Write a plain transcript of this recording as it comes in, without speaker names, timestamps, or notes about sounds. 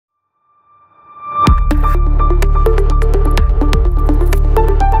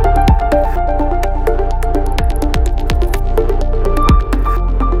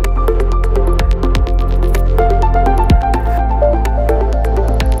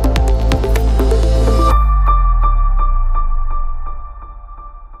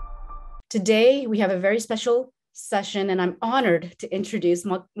Today, we have a very special session, and I'm honored to introduce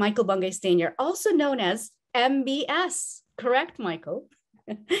Michael Bungay Stanier, also known as MBS. Correct, Michael?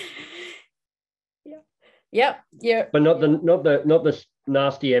 Yeah. But not the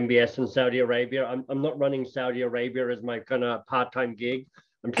nasty MBS in Saudi Arabia. I'm not running Saudi Arabia as my kind of part-time gig.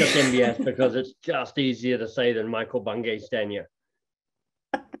 I'm just MBS because it's just easier to say than Michael Bungay Stanier.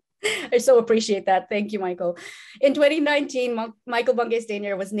 I so appreciate that. Thank you, Michael. In 2019, Michael Bungay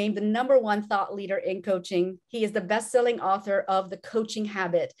Stanier was named the #1 thought leader in coaching. He is the best-selling author of The Coaching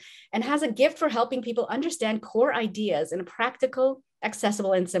Habit and has a gift for helping people understand core ideas in a practical,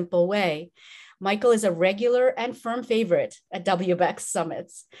 accessible, and simple way. Michael is a regular and firm favorite at WBECS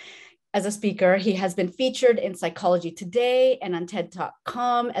summits. As a speaker, he has been featured in Psychology Today and on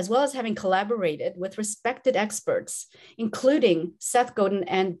TED.com, as well as having collaborated with respected experts, including Seth Godin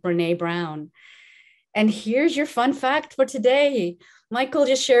and Brene Brown. And here's your fun fact for today. Michael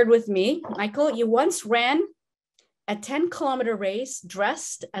just shared with me, Michael, you once ran a 10-kilometer race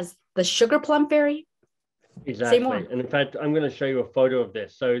dressed as the Sugar Plum Fairy. Exactly. And in fact, I'm going to show you a photo of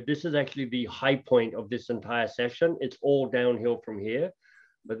this. So this is actually the high point of this entire session. It's all downhill from here.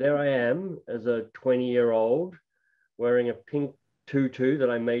 But there I am as a 20-year-old wearing a pink tutu that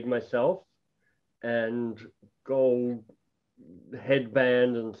I made myself and gold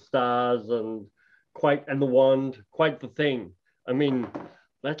headband and stars and the wand, quite the thing. I mean,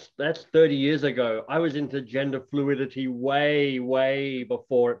 that's 30 years ago. I was into gender fluidity way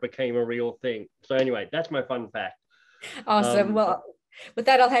before it became a real thing. So anyway, that's my fun fact. Awesome. Well, with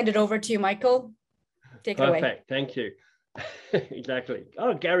that, I'll hand it over to you, Michael. Take it away. Perfect. Thank you. Exactly.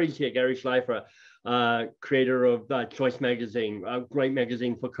 Oh, Gary's here. Gary Schleifer, creator of Choice Magazine, a great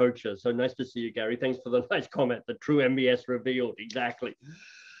magazine for coaches. So nice to see you, Gary. Thanks for the nice comment. The true MBS revealed. Exactly.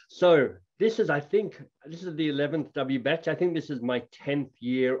 So this is, I think, this is the 11th WBECS. I think this is my 10th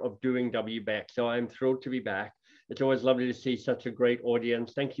year of doing WBECS. So I'm thrilled to be back. It's always lovely to see such a great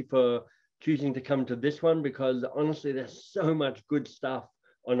audience. Thank you for choosing to come to this one, because honestly, there's so much good stuff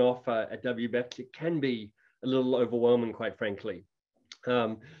on offer at WBECS. It can be a little overwhelming, quite frankly.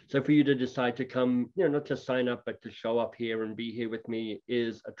 So for you to decide to come, not just sign up, but to show up here and be here with me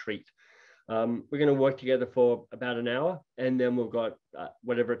is a treat. We're going to work together for about an hour, and then we've got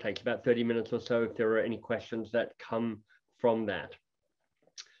whatever it takes, about 30 minutes or so, if there are any questions that come from that.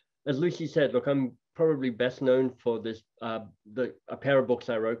 As Lucy said, look, I'm probably best known for this, a pair of books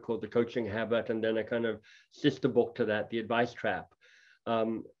I wrote called The Coaching Habit, and then a kind of sister book to that, The Advice Trap.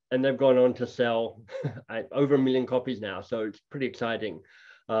 And they've gone on to sell over 1 million copies now. So it's pretty exciting.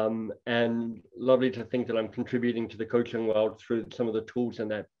 And lovely to think that I'm contributing to the coaching world through some of the tools in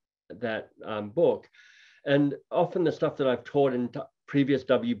that book. And often the stuff that I've taught in previous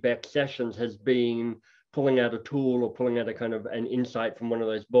WBECS sessions has been pulling out a tool or pulling out a kind of an insight from one of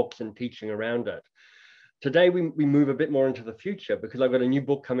those books and teaching around it. Today, we move a bit more into the future, because I've got a new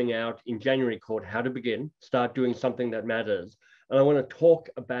book coming out in January called How to Begin, Start Doing Something That Matters. And I want to talk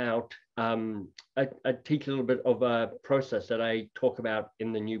about, I teach a little bit of a process that I talk about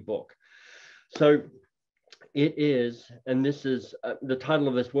in the new book. So it is, and this is, the title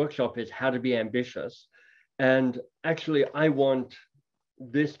of this workshop is How to Be Ambitious. And actually, I want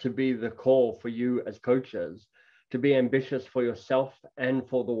this to be the call for you as coaches, to be ambitious for yourself and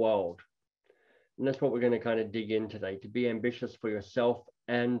for the world. And that's what we're going to kind of dig in today, to be ambitious for yourself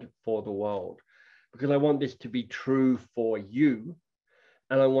and for the world. Because I want this to be true for you,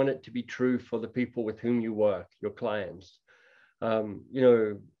 and I want it to be true for the people with whom you work, your clients. When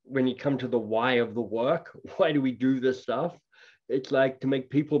you come to the why of the work, why do we do this stuff? It's like to make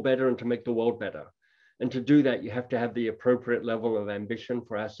people better and to make the world better. And to do that, you have to have the appropriate level of ambition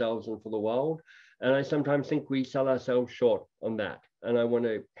for ourselves and for the world. And I sometimes think we sell ourselves short on that. And I want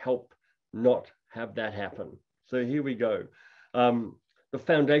to help not have that happen. So here we go. The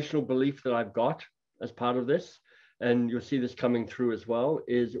foundational belief that I've got as part of this, and you'll see this coming through as well,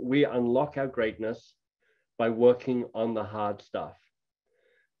 is we unlock our greatness by working on the hard stuff.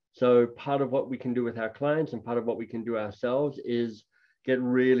 So part of what we can do with our clients and part of what we can do ourselves is get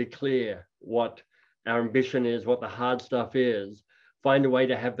really clear what our ambition is, what the hard stuff is, find a way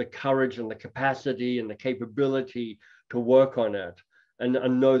to have the courage and the capacity and the capability to work on it,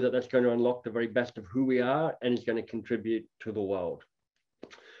 and know that that's going to unlock the very best of who we are and is going to contribute to the world.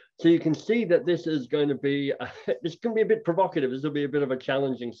 So you can see that this is going to be, this can be a bit provocative. This will be a bit of a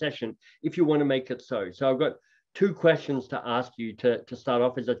challenging session if you want to make it so. So I've got 2 questions to ask you to start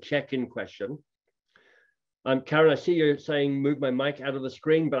off as a check-in question. Karen, I see you're saying move my mic out of the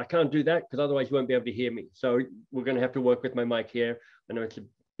screen, but I can't do that because otherwise you won't be able to hear me. So we're going to have to work with my mic here. I know it's a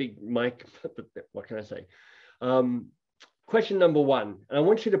big mic, but what can I say? question number one, and I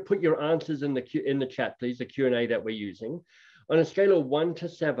want you to put your answers in the chat, please, the Q&A that we're using. On a scale of 1 to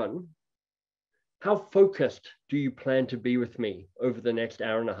 7, how focused do you plan to be with me over the next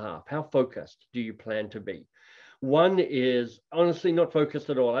hour and a half? How focused do you plan to be? 1 is honestly not focused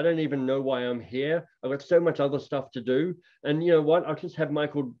at all. I don't even know why I'm here. I've got so much other stuff to do. And you know what? I'll just have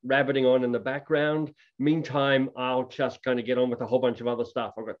Michael rabbiting on in the background. Meantime, I'll just kind of get on with a whole bunch of other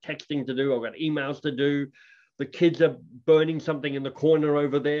stuff. I've got texting to do. I've got emails to do. The kids are burning something in the corner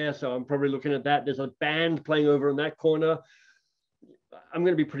over there. So I'm probably looking at that. There's a band playing over in that corner. I'm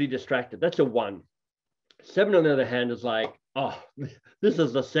going to be pretty distracted. That's a 1. 7, on the other hand, is like, oh, this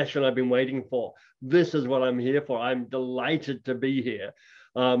is the session I've been waiting for. This is what I'm here for. I'm delighted to be here.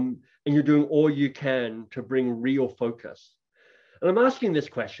 And you're doing all you can to bring real focus. And I'm asking this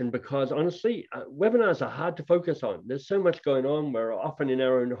question because honestly, webinars are hard to focus on. There's so much going on. We're often in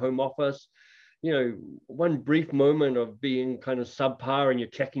our own home office. You know, one brief moment of being kind of subpar and you're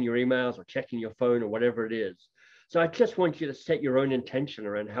checking your emails or checking your phone or whatever it is. So I just want you to set your own intention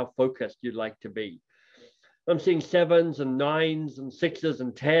around how focused you'd like to be. I'm seeing 7s and 9s and 6s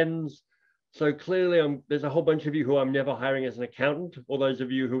and 10s. So clearly there's a whole bunch of you who I'm never hiring as an accountant, or those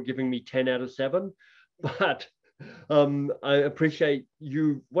of you who are giving me 10 out of 7. But I appreciate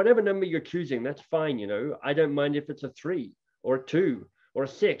you, whatever number you're choosing, that's fine. You know, I don't mind if it's a 3 or a 2 or a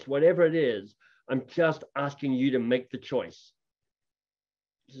 6, whatever it is. I'm just asking you to make the choice.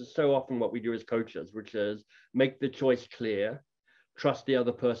 This is so often what we do as coaches, which is make the choice clear, trust the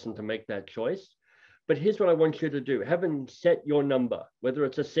other person to make that choice. But here's what I want you to do. Having set your number, whether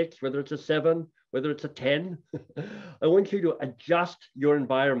it's a 6, whether it's a 7, whether it's a 10, I want you to adjust your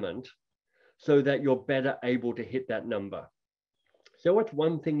environment so that you're better able to hit that number. So what's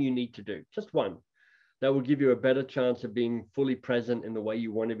one thing you need to do? Just one that will give you a better chance of being fully present in the way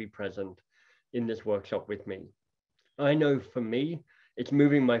you want to be present in this workshop with me. I know for me, it's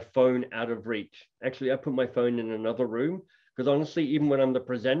moving my phone out of reach. Actually, I put my phone in another room because honestly, even when I'm the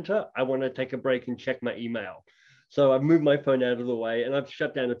presenter, I want to take a break and check my email. So I've moved my phone out of the way and I've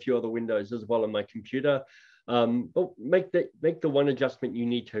shut down a few other windows as well on my computer. But make the one adjustment you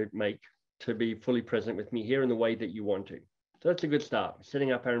need to make to be fully present with me here in the way that you want to. So that's a good start,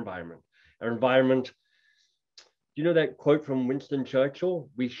 setting up our environment. Our environment, you know that quote from Winston Churchill,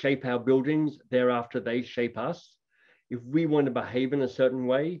 we shape our buildings, thereafter they shape us. If we want to behave in a certain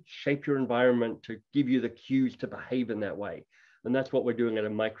way, shape your environment to give you the cues to behave in that way. And that's what we're doing at a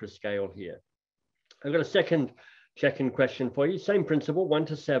micro scale here. I've got a second check-in question for you. Same principle, 1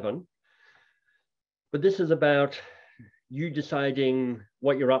 to 7. But this is about you deciding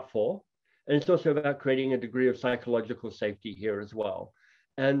what you're up for. And it's also about creating a degree of psychological safety here as well.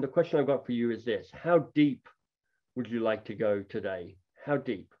 And the question I've got for you is this: how deep would you like to go today? How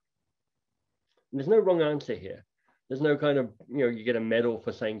deep? And there's no wrong answer here. There's no kind of, you know, you get a medal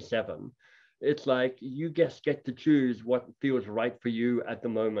for saying 7. It's like you just get to choose what feels right for you at the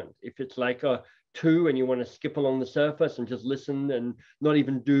moment. If it's like a 2 and you want to skip along the surface and just listen and not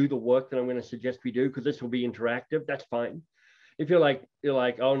even do the work that I'm going to suggest we do, because this will be interactive, that's fine. If you're like,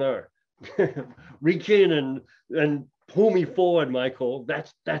 oh no, reach in and pull me forward, Michael,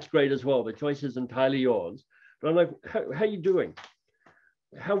 that's great as well. The choice is entirely yours. But I'm like, how are you doing?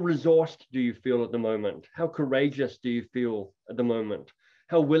 How resourced do you feel at the moment? How courageous do you feel at the moment?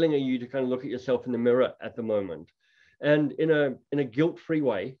 How willing are you to kind of look at yourself in the mirror at the moment? And in a guilt-free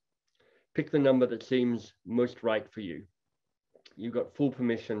way, pick the number that seems most right for you. You've got full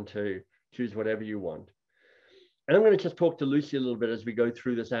permission to choose whatever you want. And I'm going to just talk to Lucy a little bit as we go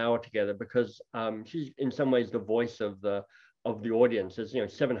through this hour together, because she's in some ways the voice of the audience.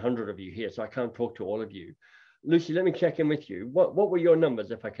 There's 700 of you here, so I can't talk to all of you. Lucy, let me check in with you. What were your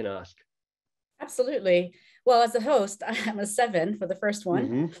numbers, if I can ask? Absolutely. Well, as a host, I'm a 7 for the first one.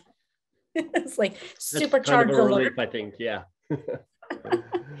 Mm-hmm. It's like supercharged kind of a relief, I think. Yeah.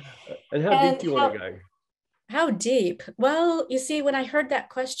 And how deep do you want to go? How deep? Well, you see, when I heard that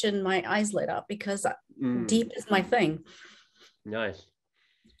question, my eyes lit up because deep is my thing. Nice.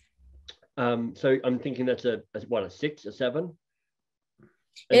 So I'm thinking that's a 6, a 7?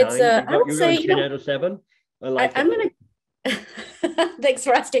 It's 9? I would say 10 out of 7. I'm going to, thanks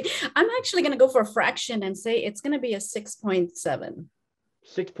for asking. I'm actually going to go for a fraction and say it's going to be a 6.7.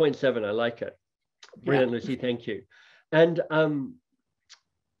 6.7, I like it. Brilliant, yeah. Lucy, thank you. And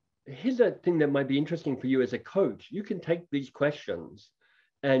here's a thing that might be interesting for you as a coach. You can take these questions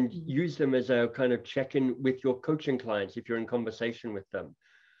and use them as a kind of check-in with your coaching clients if you're in conversation with them.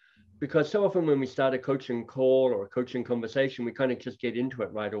 Because so often when we start a coaching call or a coaching conversation, we kind of just get into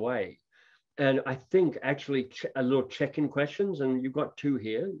it right away. And I think actually a little check-in questions, and you've got 2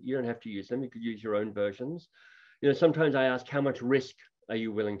 here. You don't have to use them. You could use your own versions. Sometimes I ask, how much risk are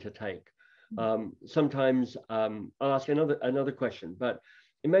you willing to take? Sometimes I'll ask another question, but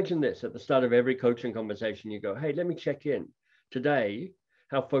imagine this: at the start of every coaching conversation, you go, hey, let me check in. Today,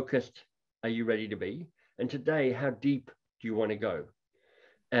 how focused are you ready to be? And today, how deep do you want to go?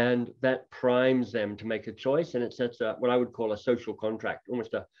 And that primes them to make a choice. And it sets what I would call a social contract,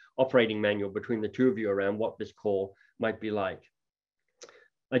 almost an operating manual between the two of you around what this call might be like.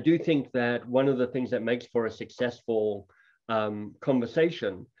 I do think that one of the things that makes for a successful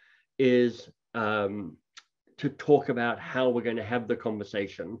conversation is to talk about how we're going to have the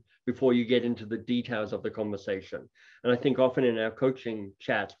conversation before you get into the details of the conversation. And I think often in our coaching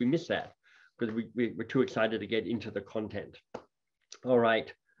chats, we miss that because we're too excited to get into the content. All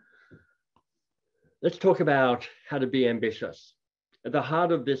right. Let's talk about how to be ambitious. At the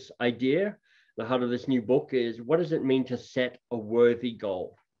heart of this idea, the heart of this new book is, what does it mean to set a worthy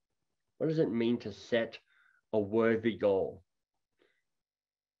goal? What does it mean to set a worthy goal?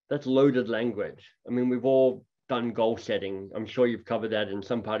 That's loaded language. I mean, we've all done goal setting. I'm sure you've covered that in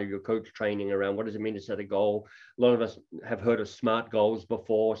some part of your coach training around what does it mean to set a goal. A lot of us have heard of SMART goals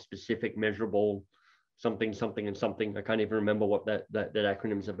before: specific, measurable, something, something, and something. I can't even remember what that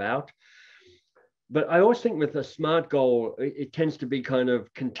acronym's about. But I always think with a SMART goal, it tends to be kind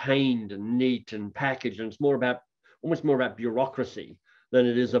of contained and neat and packaged, and it's almost more about bureaucracy than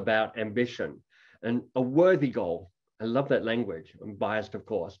it is about ambition. And a worthy goal, I love that language. I'm biased, of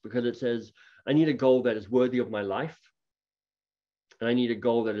course, because it says, I need a goal that is worthy of my life, and I need a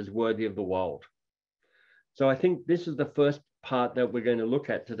goal that is worthy of the world. So I think this is the first part that we're going to look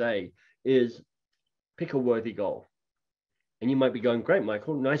at today, is pick a worthy goal. And you might be going, great,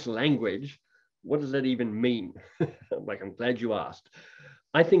 Michael, nice language. What does that even mean? I'm glad you asked.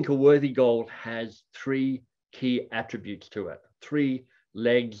 I think a worthy goal has three key attributes to it, three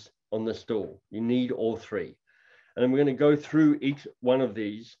legs on the stool. You need all three. And we're going to go through each one of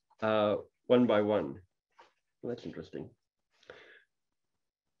these one by one. Well, that's interesting.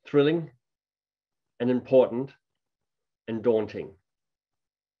 Thrilling and important and daunting.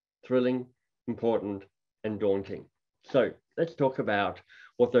 Thrilling, important, and daunting. So let's talk about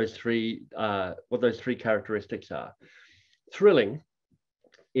what those three characteristics are. Thrilling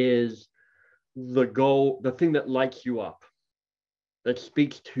is the goal, the thing that lights you up, that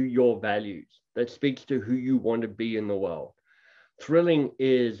speaks to your values, that speaks to who you want to be in the world. Thrilling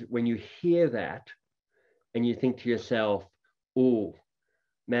is when you hear that and you think to yourself, oh,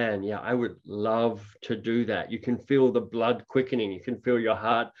 man, yeah, I would love to do that. You can feel the blood quickening. You can feel your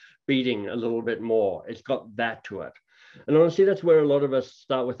heart beating a little bit more. It's got that to it. And honestly, that's where a lot of us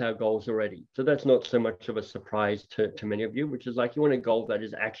start with our goals already. So that's not so much of a surprise to many of you, which is like you want a goal that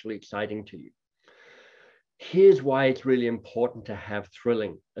is actually exciting to you. Here's why it's really important to have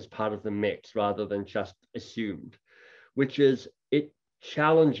thrilling as part of the mix rather than just assumed, which is it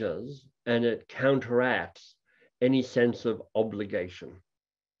challenges and it counteracts any sense of obligation.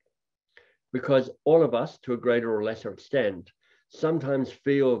 Because all of us, to a greater or lesser extent, sometimes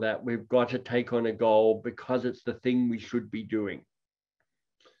feel that we've got to take on a goal because it's the thing we should be doing.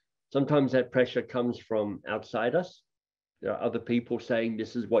 Sometimes that pressure comes from outside us. There are other people saying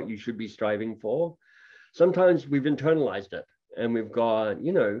this is what you should be striving for. Sometimes we've internalized it and we've gone,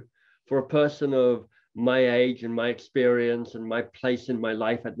 for a person of my age and my experience and my place in my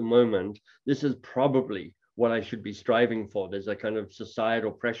life at the moment, this is probably what I should be striving for. There's a kind of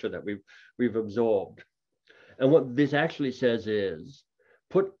societal pressure that we've absorbed. And what this actually says is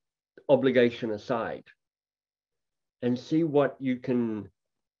put obligation aside and see what you can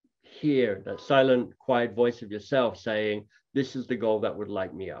hear, that silent, quiet voice of yourself saying, this is the goal that would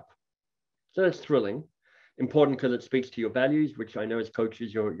light me up. So it's thrilling, important because it speaks to your values, which I know as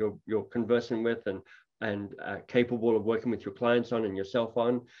coaches you're conversing with and capable of working with your clients on and yourself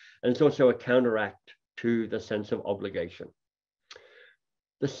on. And it's also a counteract to the sense of obligation.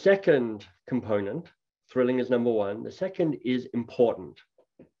 The second component, thrilling is number one. The second is important.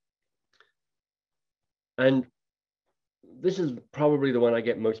 And this is probably the one I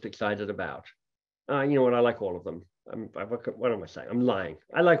get most excited about. You know what? I like all of them. What am I saying? I'm lying.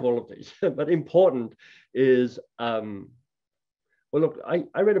 I like all of these. But important is, well, look,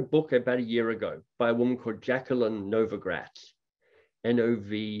 I read a book about a year ago by a woman called Jacqueline Novogratz,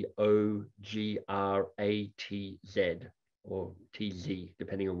 Novogratz, or TZ,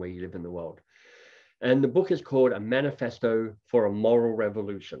 depending on where you live in the world. And the book is called A Manifesto for a Moral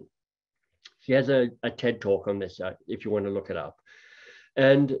Revolution. She has a TED talk on this, if you want to look it up.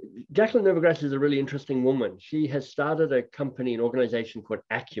 And Jacqueline Novogratz is a really interesting woman. She has started a company, an organization called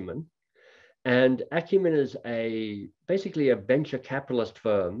Acumen. And Acumen is basically a venture capitalist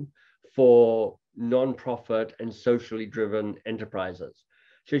firm for non-profit and socially driven enterprises.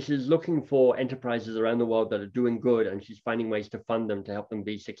 So she's looking for enterprises around the world that are doing good, and she's finding ways to fund them to help them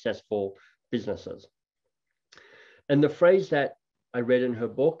be successful businesses. And the phrase that I read in her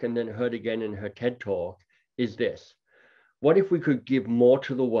book and then heard again in her TED Talk is this: what if we could give more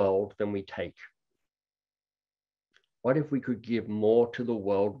to the world than we take? What if we could give more to the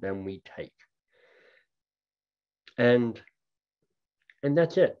world than we take? And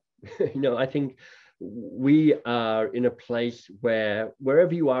that's it. I think we are in a place where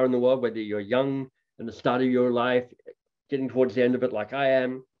wherever you are in the world, whether you're young at the start of your life, getting towards the end of it like I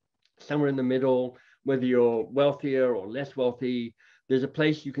am, somewhere in the middle, whether you're wealthier or less wealthy, there's a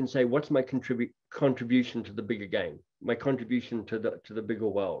place you can say, what's my contribution to the bigger game, my contribution to the bigger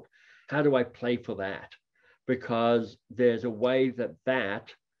world? How do I play for that? Because there's a way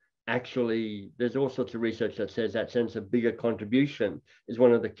that actually, there's all sorts of research that says that sense of bigger contribution is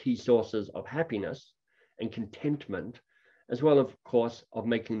one of the key sources of happiness and contentment, as well, of course, of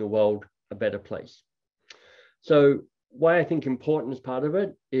making the world a better place. So why I think important as part of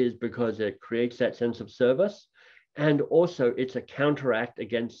it is because it creates that sense of service, and also it's a counteract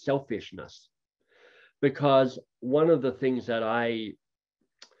against selfishness. Because one of the things that I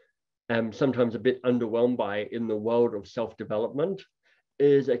am sometimes a bit underwhelmed by in the world of self-development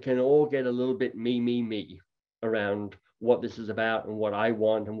is it can all get a little bit me around what this is about and what I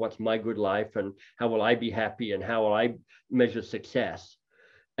want and what's my good life and how will I be happy and how will I measure success.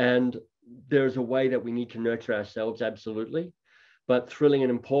 And there's a way that we need to nurture ourselves, absolutely, but thrilling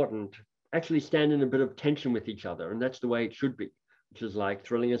and important actually stand in a bit of tension with each other. And that's the way it should be, which is like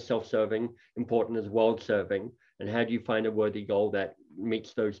thrilling is self-serving, important is world-serving. And how do you find a worthy goal that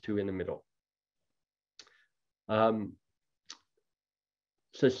meets those two in the middle?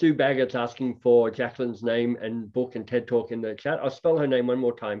 So Sue Baggett's asking for Jacqueline's name and book and TED Talk in the chat. I'll spell her name one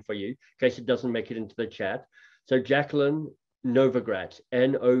more time for you in case it doesn't make it into the chat. So Jacqueline Novogratz,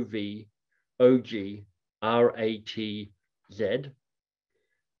 Novogratz.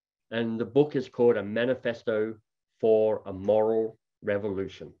 And the book is called A Manifesto for a Moral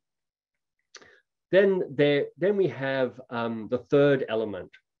Revolution. Then we have the third element: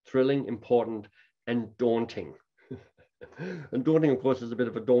 thrilling, important, and daunting. And daunting, of course, is a bit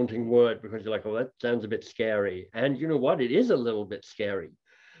of a daunting word because you're like, well, that sounds a bit scary. And you know what? It is a little bit scary,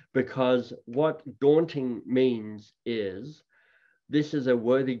 because what daunting means is this is a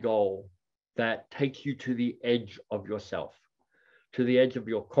worthy goal that takes you to the edge of yourself, to the edge of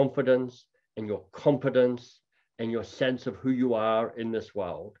your confidence and your competence and your sense of who you are in this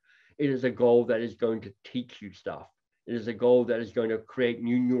world. It is a goal that is going to teach you stuff. It is a goal that is going to create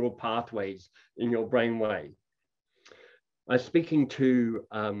new neural pathways in your brainwave. I was speaking to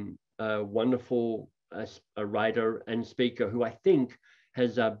a wonderful writer and speaker who I think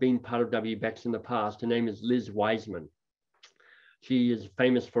has been part of WBECS in the past. Her name is Liz Wiseman. She is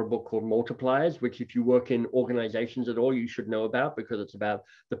famous for a book called Multipliers, which if you work in organizations at all, you should know about, because it's about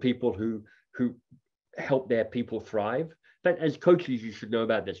the people who help their people thrive. But as coaches, you should know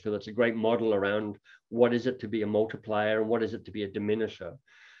about this because it's a great model around what is it to be a multiplier and what is it to be a diminisher.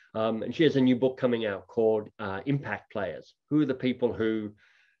 And she has a new book coming out called Impact Players. Who are the people who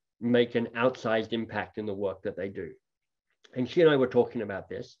make an outsized impact in the work that they do? And she and I were talking about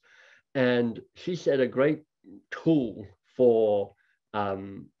this. And she said a great tool for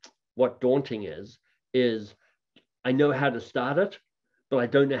what daunting is I know how to start it, but I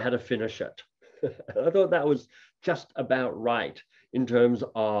don't know how to finish it. I thought that was just about right in terms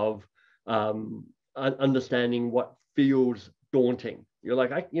of understanding what feels daunting. You're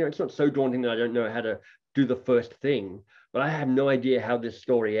like, it's not so daunting that I don't know how to do the first thing, but I have no idea how this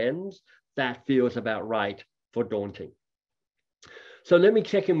story ends. That feels about right for daunting. So let me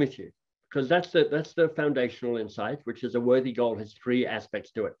check in with you, because that's the foundational insight, which is a worthy goal has three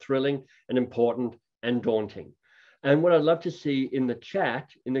aspects to it: thrilling and important and daunting. And what I'd love to see in the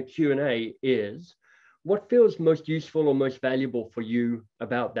chat, in the Q&A, is what feels most useful or most valuable for you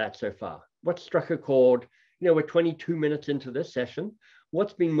about that so far? What struck a chord? We're 22 minutes into this session.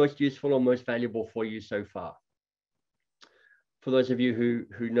 What's been most useful or most valuable for you so far? For those of you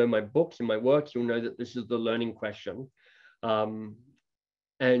who know my books and my work, you'll know that this is the learning question. And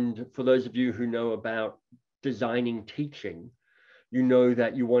for those of you who know about designing teaching, you know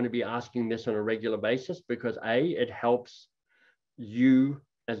that you want to be asking this on a regular basis because it helps you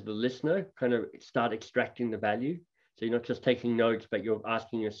as the listener kind of start extracting the value. So you're not just taking notes, but you're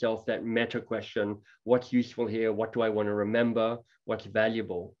asking yourself that meta question: what's useful here? What do I want to remember? What's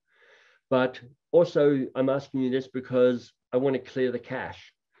valuable? But also I'm asking you this because I want to clear the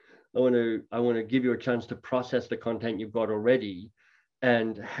cache. I want to give you a chance to process the content you've got already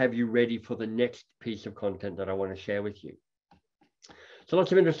and have you ready for the next piece of content that I want to share with you. So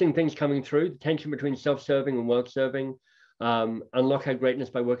lots of interesting things coming through. The tension between self-serving and work-serving. Unlock our greatness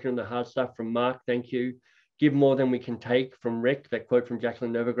by working on the hard stuff from Mark, thank you. Give more than we can take from Rick, that quote from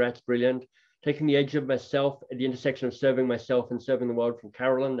Jacqueline Novogratz, brilliant. Taking the edge of myself at the intersection of serving myself and serving the world from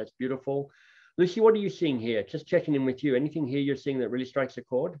Carolyn, that's beautiful. Lucy, what are you seeing here? Just checking in with you. Anything here you're seeing that really strikes a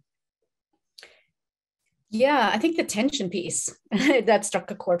chord? Yeah, I think the tension piece that struck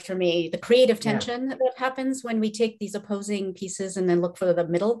a chord for me, the creative tension that happens when we take these opposing pieces and then look for the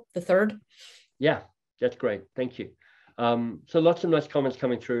middle, the third. Yeah, that's great. Thank you. So lots of nice comments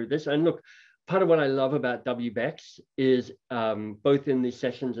coming through this. And look, part of what I love about WBECS is both in the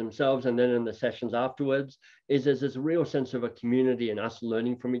sessions themselves and then in the sessions afterwards, is there's this real sense of a community and us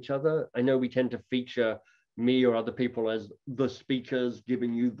learning from each other. I know we tend to feature me or other people as the speakers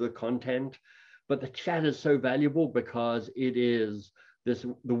giving you the content, but the chat is so valuable because it is this,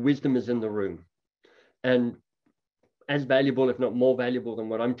 the wisdom is in the room. And as valuable, if not more valuable than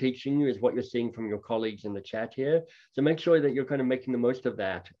what I'm teaching you, is what you're seeing from your colleagues in the chat here. So make sure that you're kind of making the most of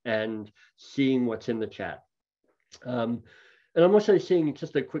that and seeing what's in the chat. And I'm also seeing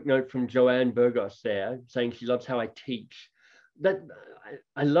just a quick note from Joanne Burgos there saying she loves how I teach. That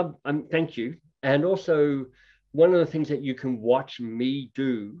I love, thank you. And also one of the things that you can watch me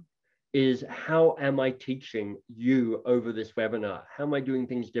do is how am I teaching you over this webinar? How am I doing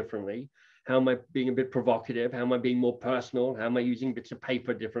things differently? How am I being a bit provocative? How am I being more personal? How am I using bits of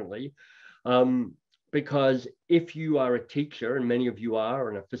paper differently? Because if you are a teacher, and many of you are,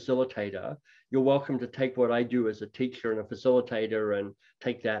 and a facilitator, you're welcome to take what I do as a teacher and a facilitator and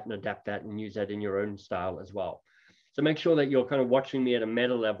take that and adapt that and use that in your own style as well. So make sure that you're kind of watching me at a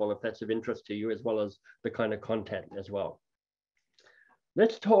meta level if that's of interest to you, as well as the kind of content as well.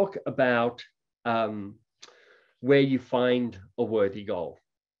 Let's talk about where you find a worthy goal.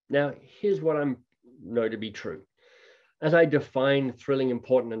 Now, here's what I know to be true. As I define thrilling,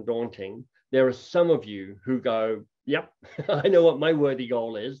 important, and daunting, there are some of you who go, yep, I know what my worthy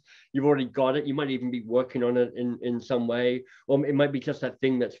goal is. You've already got it. You might even be working on it in some way, or it might be just that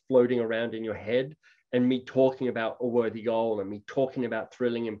thing that's floating around in your head. And me talking about a worthy goal and me talking about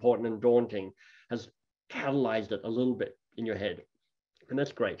thrilling, important, and daunting has catalyzed it a little bit in your head. And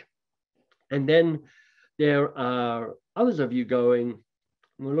that's great. And then there are others of you going,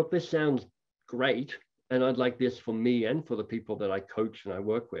 well, look, this sounds great. And I'd like this for me and for the people that I coach and I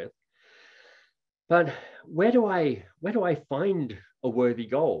work with. But where do I find a worthy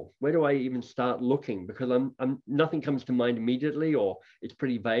goal? Where do I even start looking? Because nothing comes to mind immediately, or it's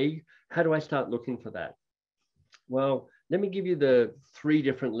pretty vague. How do I start looking for that? Well, let me give you the 3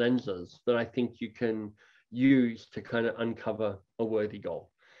 different lenses that I think you can use to kind of uncover a worthy goal.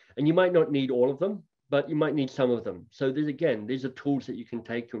 And you might not need all of them, but you might need some of them. So these are tools that you can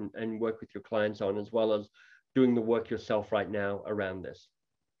take and work with your clients on, as well as doing the work yourself right now around this.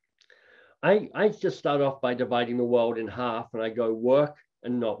 I just start off by dividing the world in half, and I go work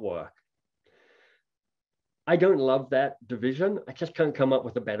and not work. I don't love that division. I just can't come up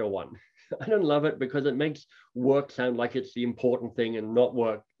with a better one. I don't love it because it makes work sound like it's the important thing, and not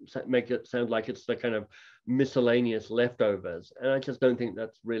work make it sound like it's the kind of miscellaneous leftovers. And I just don't think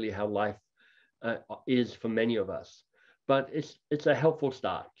that's really how life is for many of us. But it's a helpful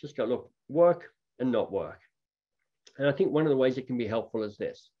start. Just go, look, work and not work. And I think one of the ways it can be helpful is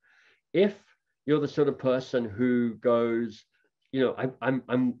this. If you're the sort of person who goes, you know,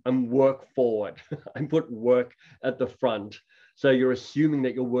 I'm work forward, I put work at the front. So you're assuming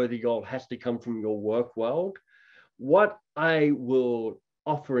that your worthy goal has to come from your work world. What I will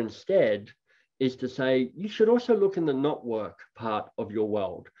offer instead is to say, you should also look in the not work part of your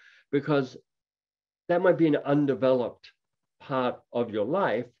world, because that might be an undeveloped part of your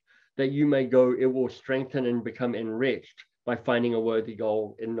life that you may go, it will strengthen and become enriched by finding a worthy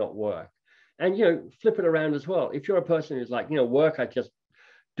goal in not work. And, you know, flip it around as well. If you're a person who's like, you know, work, I just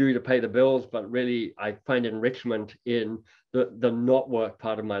do to pay the bills, but really I find enrichment in the not work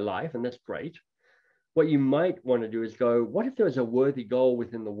part of my life, and that's great. What you might want to do is go, what if there was a worthy goal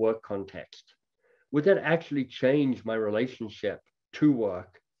within the work context? Would that actually change my relationship to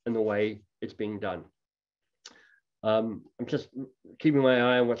work and the way it's being done? I'm just keeping my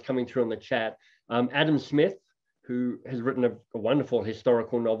eye on what's coming through on the chat. Adam Smith, who has written a wonderful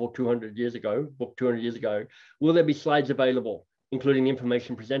historical novel 200 years ago, book 200 years ago. Will there be slides available, including the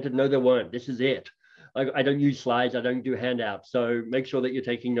information presented? No, there weren't. This is it. I don't use slides. I don't do handouts. So make sure that you're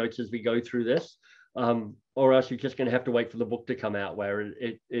taking notes as we go through this, or else you're just going to have to wait for the book to come out where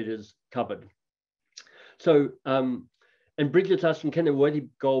it is covered. So, and Bridget's asking, can a worthy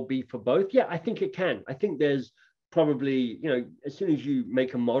goal be for both? Yeah, I think it can. I think there's probably, as soon as you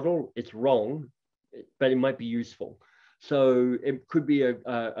make a model, it's wrong, but it might be useful. So it could be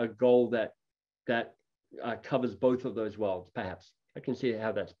a goal that covers both of those worlds, perhaps. I can see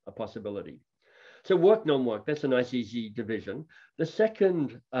how that's a possibility. So work, non-work, that's a nice, easy division. The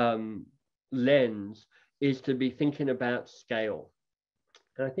second lens is to be thinking about scale.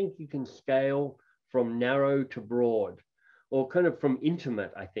 And I think you can scale from narrow to broad, or kind of from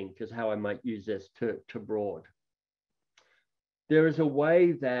intimate, I think, is how I might use this, to broad. There is a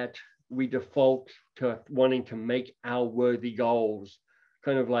way that we default to wanting to make our worthy goals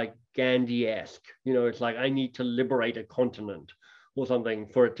kind of like Gandhi-esque. It's like, I need to liberate a continent or something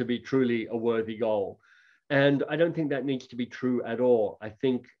for it to be truly a worthy goal. And I don't think that needs to be true at all. I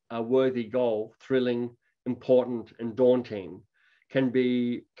think a worthy goal, thrilling, important, and daunting, can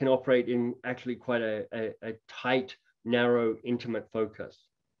operate in actually quite a tight, narrow, intimate focus.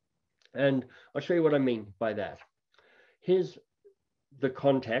 And I'll show you what I mean by that. Here's the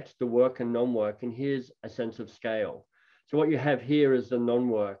context, the work and non-work, and here's a sense of scale. So what you have here is the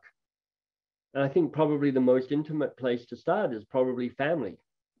non-work. And I think probably the most intimate place to start is probably family.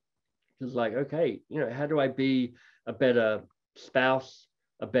 It's like, okay, how do I be a better spouse,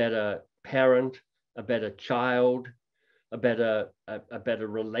 a better parent, a better child, a better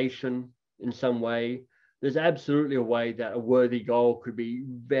relation in some way? There's absolutely a way that a worthy goal could be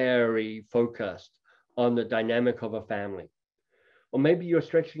very focused on the dynamic of a family. Or maybe you're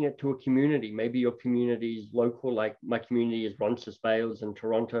stretching it to a community. Maybe your community is local, like my community is Roncesvalles in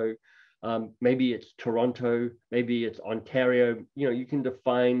Toronto. Maybe it's Toronto, maybe it's Ontario. You can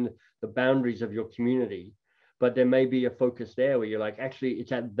define the boundaries of your community, but there may be a focus there where you're like, actually,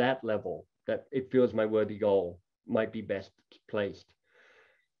 it's at that level that it feels my worthy goal might be best placed.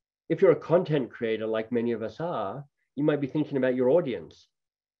 If you're a content creator, like many of us are, you might be thinking about your audience.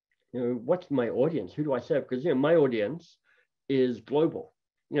 What's my audience? Who do I serve? Because, my audience is global.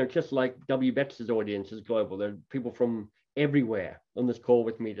 Just like WBECS's audience is global. There are people from everywhere on this call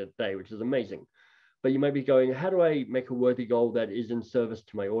with me today, which is amazing. But you might be going, how do I make a worthy goal that is in service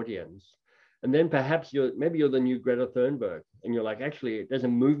to my audience? And then perhaps maybe you're the new Greta Thunberg, and you're like, actually, there's a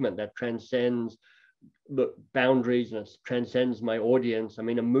movement that transcends the boundaries and it transcends my audience. I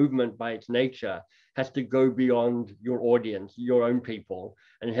mean, a movement by its nature has to go beyond your audience, your own people,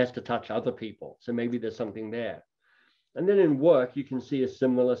 and it has to touch other people. So maybe there's something there. And then in work, you can see a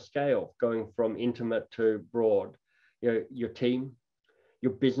similar scale going from intimate to broad. Your team,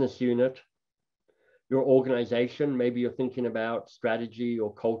 your business unit, your organization. Maybe you're thinking about strategy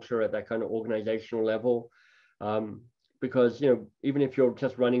or culture at that kind of organizational level. Because, even if you're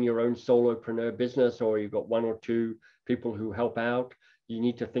just running your own solopreneur business, or you've got one or two people who help out, you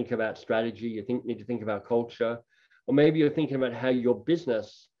need to think about strategy. You need to think about culture. Or maybe you're thinking about how your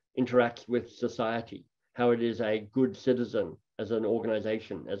business interacts with society, how it is a good citizen as an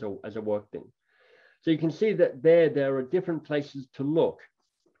organization, as a work thing. So you can see that there are different places to look.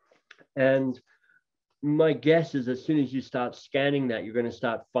 And my guess is as soon as you start scanning that, you're going to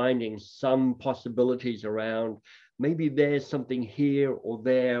start finding some possibilities around maybe there's something here or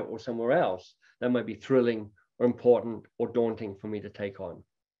there or somewhere else that might be thrilling or important or daunting for me to take on.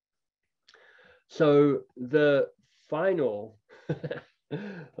 So the final,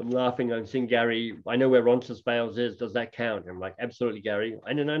 I'm laughing, I'm seeing Gary, I know where Roncesvalles is, does that count? I'm like, absolutely, Gary.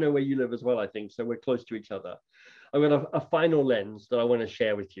 And then I know where you live as well, I think, so we're close to each other. I've got a final lens that I want to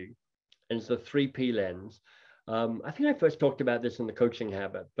share with you, and it's the 3P lens. I think I first talked about this in the coaching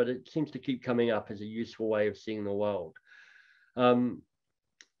habit, but it seems to keep coming up as a useful way of seeing the world. And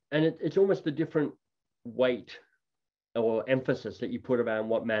it's almost a different weight or emphasis that you put around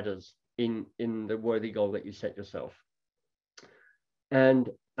what matters in the worthy goal that you set yourself. And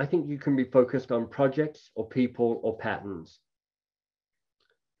I think you can be focused on projects or people or patterns.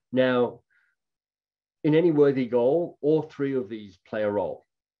 Now, in any worthy goal, all three of these play a role.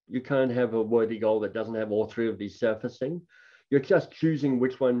 You can't have a worthy goal that doesn't have all three of these surfacing. You're just choosing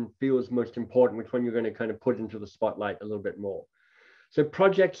which one feels most important, which one you're going to kind of put into the spotlight a little bit more. So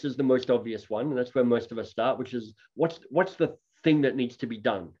projects is the most obvious one, and that's where most of us start, which is what's the thing that needs to be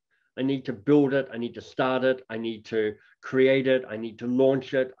done? I need to build it. I need to start it. I need to create it. I need to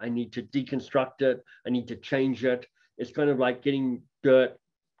launch it. I need to deconstruct it. I need to change it. It's kind of like getting dirt,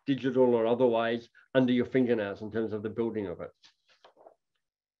 digital or otherwise, under your fingernails in terms of the building of it.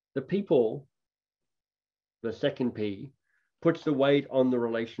 The people, the second P, puts the weight on the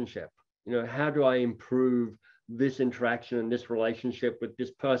relationship. How do I improve this interaction and this relationship with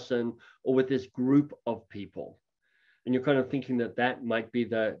this person or with this group of people? And you're kind of thinking that might be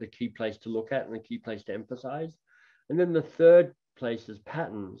the key place to look at and the key place to emphasize. And then the third place is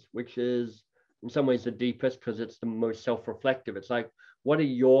patterns, which is in some ways the deepest because it's the most self-reflective. It's like, what are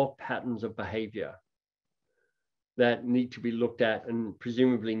your patterns of behavior that need to be looked at and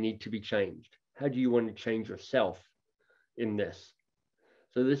presumably need to be changed? How do you want to change yourself in this?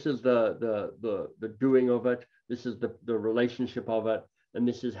 So this is the doing of it. This is the relationship of it. And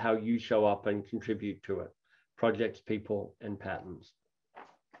this is how you show up and contribute to it. Projects, people, and patterns.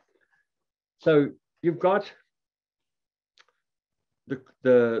 So you've got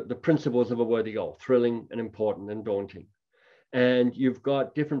the principles of a worthy goal: thrilling and important and daunting. And you've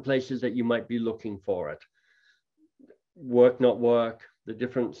got different places that you might be looking for it. Work, not work, the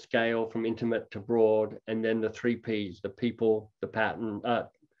different scale from intimate to broad, and then the 3 Ps, the people, the pattern,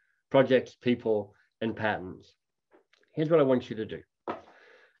 projects, people, and patterns. Here's what I want you to do.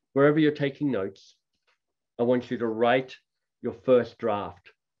 Wherever you're taking notes, I want you to write your first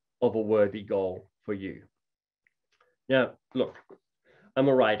draft of a worthy goal for you. Now, look, I'm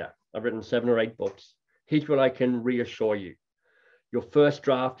a writer. I've written 7 or 8 books. Here's what I can reassure you. Your first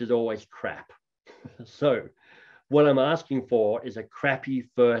draft is always crap. So what I'm asking for is a crappy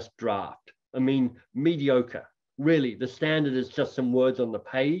first draft. I mean, mediocre. Really, the standard is just some words on the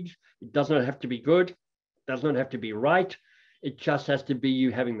page. It does not have to be good. Does not have to be right. It just has to be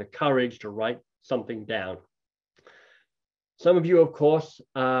you having the courage to write something down. Some of you, of course,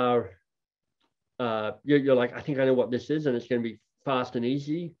 are, you're like, I think I know what this is, and it's going to be fast and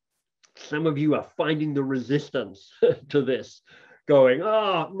easy. Some of you are finding the resistance to this, going,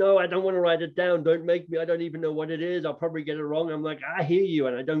 oh, no, I don't want to write it down. Don't make me. I don't even know what it is. I'll probably get it wrong. I'm like, I hear you,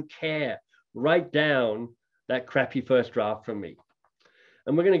 and I don't care. Write down that crappy first draft from me.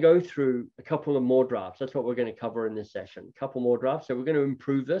 And we're going to go through a couple of more drafts. That's what we're going to cover in this session. A couple more drafts. So we're going to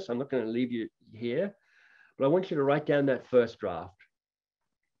improve this. I'm not going to leave you here, but I want you to write down that first draft.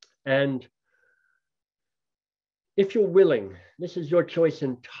 And if you're willing, this is your choice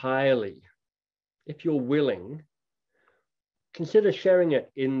entirely. If you're willing, consider sharing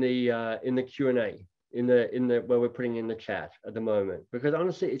it in the Q&A, where we're putting in the chat at the moment, because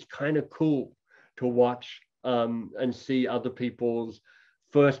honestly, it's kind of cool to watch and see other people's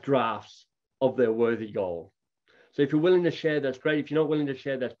first drafts of their worthy goal. So if you're willing to share, that's great. If you're not willing to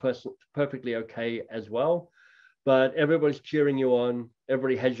share, that's perfectly okay as well. But everybody's cheering you on.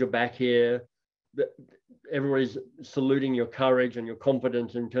 Everybody has your back here. Everybody's saluting your courage and your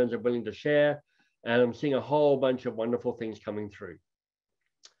confidence in terms of willing to share. And I'm seeing a whole bunch of wonderful things coming through.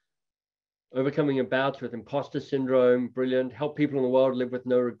 Overcoming bouts with imposter syndrome, brilliant. Help people in the world live with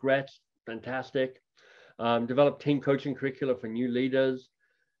no regrets, fantastic. Develop team coaching curricula for new leaders,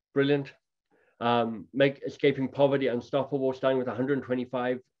 brilliant. Make escaping poverty unstoppable, starting with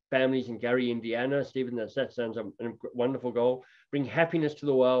 125 families in Gary, Indiana. Stephen, that sounds a wonderful goal. Bring happiness to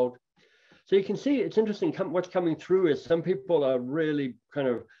the world. So you can see it's interesting. What's coming through is some people are really kind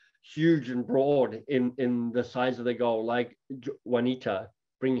of huge and broad in the size of the goal, like Juanita,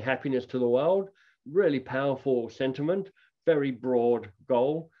 bring happiness to the world. Really powerful sentiment, very broad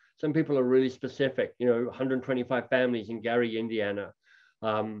goal. Some people are really specific, 125 families in Gary, Indiana.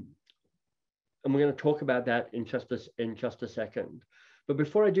 And we're going to talk about that in just a second. But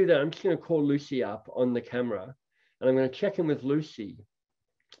before I do that, I'm just going to call Lucy up on the camera, and I'm going to check in with Lucy.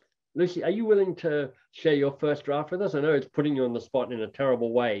 Lucy, are you willing to share your first draft with us? I know it's putting you on the spot in a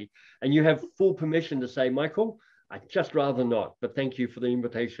terrible way, and you have full permission to say, Michael, I'd just rather not, but thank you for the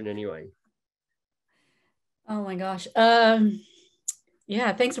invitation anyway. Oh my gosh.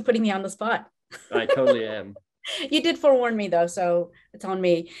 Yeah, thanks for putting me on the spot. I totally am. You did forewarn me though, so it's on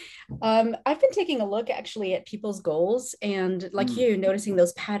me. I've been taking a look actually at people's goals and like you, noticing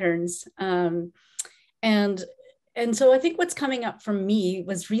those patterns. And so I think what's coming up for me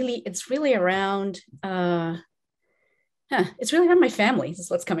was it's really around my family is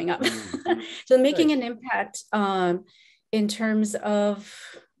what's coming up. So making an impact in terms of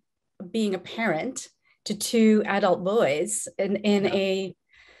being a parent to 2 adult boys in a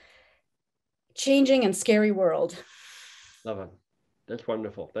changing and scary world. Love it. That's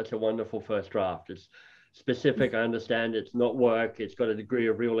wonderful. That's a wonderful first draft. It's specific. I understand it's not work. It's got a degree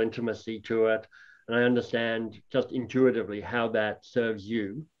of real intimacy to it. And I understand just intuitively how that serves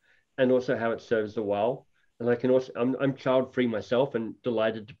you and also how it serves the world. And I can also, I'm child-free myself and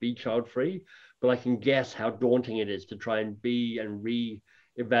delighted to be child-free, but I can guess how daunting it is to try and be and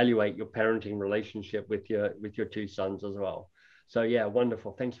re-evaluate your parenting relationship with your 2 sons as well. So yeah,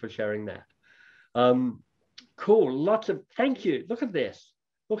 wonderful. Thanks for sharing that. Cool. Thank you. Look at this.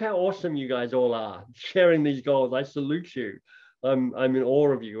 Look how awesome you guys all are sharing these goals. I salute you. I'm in awe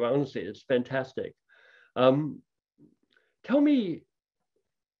of you. Honestly, it's fantastic. Tell me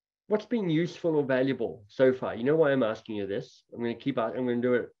what's been useful or valuable so far. You know why I'm asking you this? I'm going to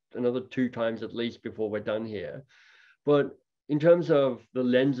do it another 2 times at least before we're done here. But in terms of the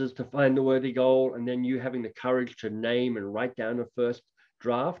lenses to find the worthy goal, and then you having the courage to name and write down a first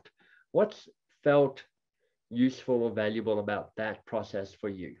draft, what's felt useful or valuable about that process for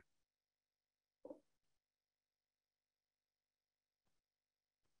you?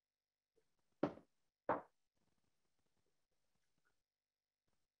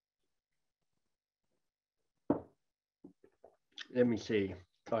 Let me see.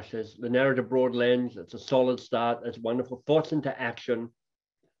 Gosh, there's the narrative broad lens. It's a solid start. That's wonderful. Thoughts into action.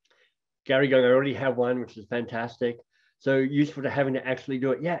 Gary going, I already have one, which is fantastic. So useful to having to actually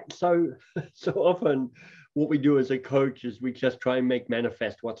do it. Yeah, so often what we do as a coach is we just try and make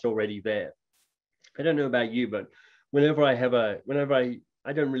manifest what's already there. I don't know about you, but whenever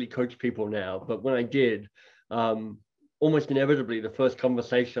I don't really coach people now, but when I did, almost inevitably, the first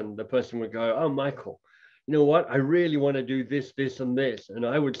conversation, the person would go, oh, Michael, you know what? I really want to do this, this, and this. And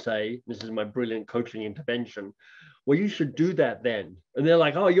I would say, this is my brilliant coaching intervention. Well, you should do that then. And they're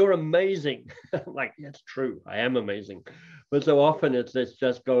like, oh, you're amazing. I'm like, yeah, it's true. I am amazing. But so often it's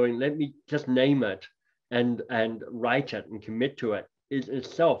just going, let me just name it and write it and commit to it is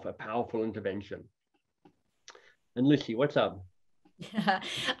itself a powerful intervention. And Lucy, what's up? Yeah,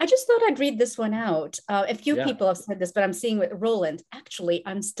 I just thought I'd read this one out. A few people have said this, but I'm seeing with Roland, actually,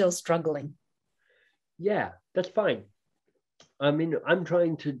 I'm still struggling. Yeah, that's fine. I mean, I'm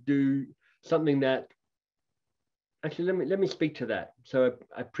trying to do something that, actually, let me speak to that. So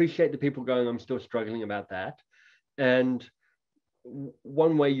I appreciate the people going, I'm still struggling about that. And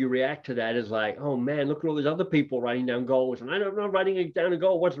one way you react to that is like, oh man, look at all these other people writing down goals and I'm not writing down a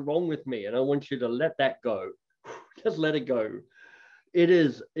goal. What's wrong with me? And I want you to let that go. Just let it go. It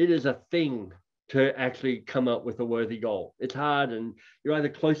is a thing to actually come up with a worthy goal. It's hard and you're either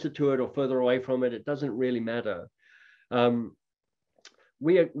closer to it or further away from it. It doesn't really matter.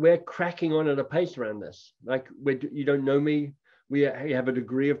 We're cracking on at a pace around this. Like you don't know me. We have a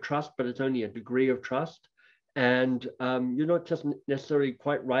degree of trust, but it's only a degree of trust. And you're not just necessarily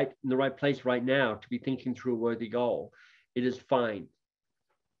quite right in the right place right now to be thinking through a worthy goal. It is fine.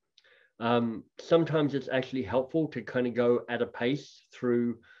 Sometimes it's actually helpful to kind of go at a pace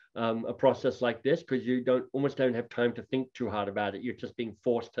through a process like this because you almost don't have time to think too hard about it. You're just being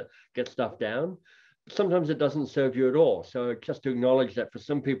forced to get stuff down. Sometimes it doesn't serve you at all. So just to acknowledge that for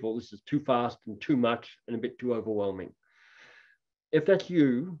some people, this is too fast and too much and a bit too overwhelming. If that's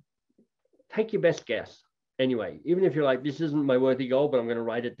you, take your best guess. Anyway, even if you're like, this isn't my worthy goal, but I'm going to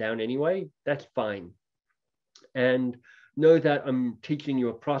write it down anyway, that's fine. And know that I'm teaching you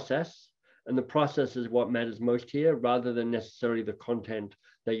a process, and the process is what matters most here, rather than necessarily the content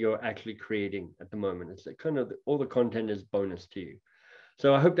that you're actually creating at the moment. It's kind of all the content is bonus to you.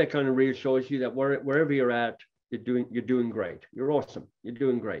 So I hope that kind of reassures you that wherever you're at, you're doing great. You're awesome. You're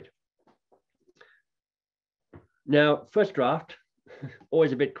doing great. Now, first draft,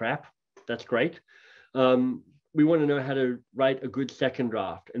 always a bit crap. That's great. We want to know how to write a good second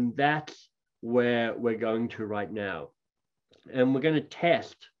draft, and that's where we're going to right now. And we're going to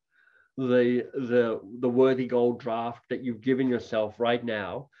test the worthy goal draft that you've given yourself right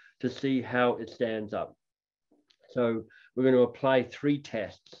now to see how it stands up. So we're going to apply 3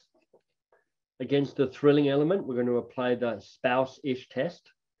 tests. Against the thrilling element, we're going to apply the spouse-ish test.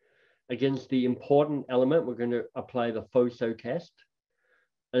 Against the important element, we're going to apply the FOSO test.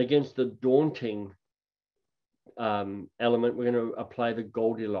 And against the daunting element, we're going to apply the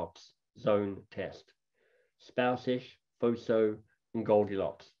Goldilocks zone test. Spouse-ish, FOSO, and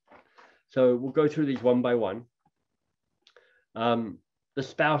Goldilocks. So we'll go through these one by one. The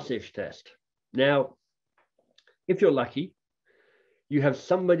spouse-ish test. Now, if you're lucky, you have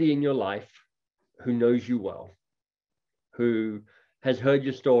somebody in your life who knows you well, who has heard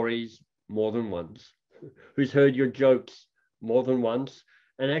your stories more than once, who's heard your jokes more than once,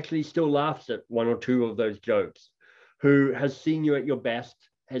 and actually still laughs at 1 or 2 of those jokes, who has seen you at your best,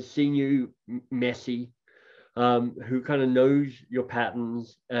 has seen you messy, who kind of knows your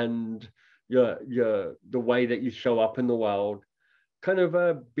patterns and the way that you show up in the world, kind of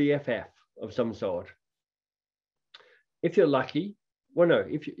a BFF of some sort. If you're lucky, well, no,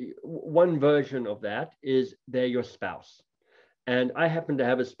 one version of that is they're your spouse. And I happen to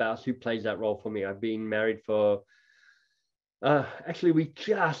have a spouse who plays that role for me. I've been married for, actually, we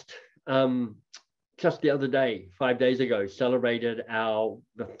just the other day, 5 days ago, celebrated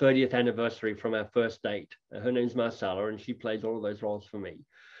the 30th anniversary from our first date. Her name's Marcella, and she plays all of those roles for me.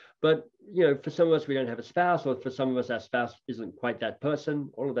 But, you know, for some of us, we don't have a spouse, or for some of us, our spouse isn't quite that person.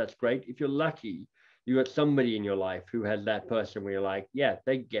 All of that's great. If you're lucky, you got somebody in your life who has that person where you're like, yeah,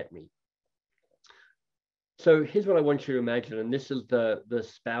 they get me. So here's what I want you to imagine, and this is the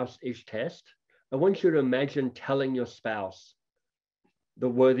spouse-ish test. I want you to imagine telling your spouse the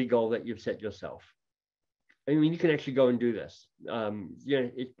worthy goal that you've set yourself. I mean, you can actually go and do this.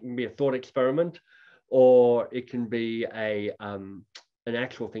 It can be a thought experiment, or it can be an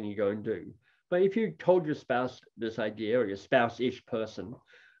actual thing you go and do. But if you told your spouse this idea, or your spouse-ish person,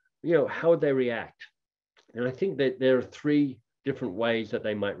 how would they react? And I think that there are three different ways that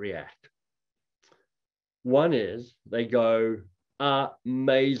they might react. One is they go,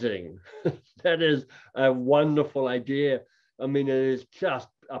 amazing. That is a wonderful idea. I mean, it is just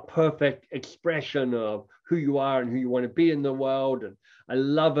a perfect expression of who you are and who you want to be in the world. And I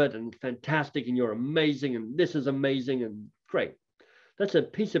love it, and fantastic, and you're amazing, and this is amazing, and great. That's a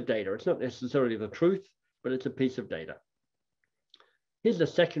piece of data. It's not necessarily the truth, but it's a piece of data. Here's the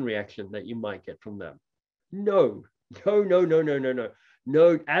second reaction that you might get from them. No, no, no, no, no, no, no.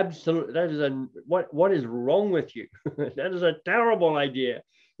 No, absolutely. That is what is wrong with you? That is a terrible idea.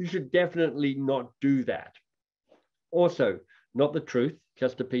 You should definitely not do that. Also, not the truth,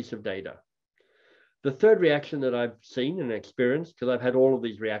 just a piece of data. The third reaction that I've seen and experienced, because I've had all of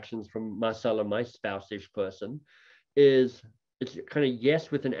these reactions from Marcella, my spouse-ish person, is it's kind of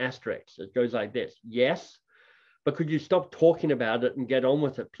yes with an asterisk. It goes like this: yes, but could you stop talking about it and get on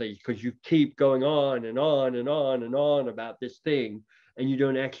with it, please? Because you keep going on and on and on and on about this thing, and you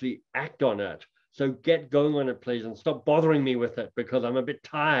don't actually act on it. So get going on it, please, and stop bothering me with it, because I'm a bit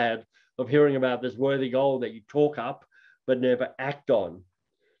tired of hearing about this worthy goal that you talk up but never act on.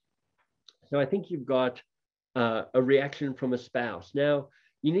 So I think you've got a reaction from a spouse. Now,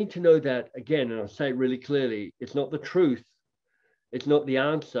 you need to know that, again, and I'll say it really clearly, it's not the truth, it's not the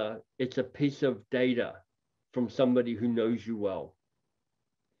answer, it's a piece of data from somebody who knows you well.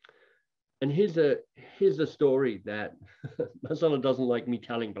 And here's a story that Marcella doesn't like me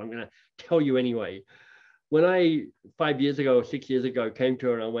telling, but I'm going to tell you anyway. When I 5 years ago or 6 years ago came to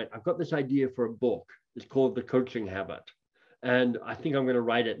her and I went, I've got this idea for a book. It's called The Coaching Habit, and I think I'm going to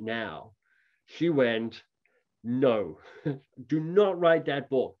write it now. She went, no, do not write that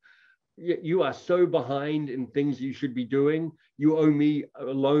book. You are so behind in things you should be doing. You owe me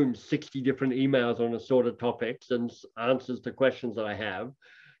alone 60 different emails on assorted topics and answers to questions that I have.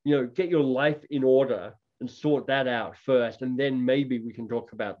 Get your life in order and sort that out first, and then maybe we can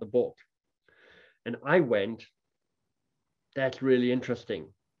talk about the book. And I went, that's really interesting.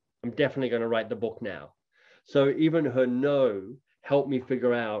 I'm definitely going to write the book now. So even her no helped me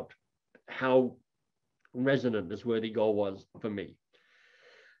figure out how resonant this worthy goal was for me.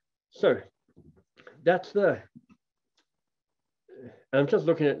 So that's I'm just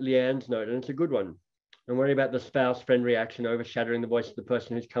looking at Leanne's note, and it's a good one. I'm worried about the spouse-friend reaction overshadowing the voice of the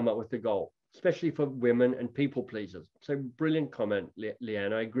person who's come up with the goal, especially for women and people pleasers. So brilliant comment,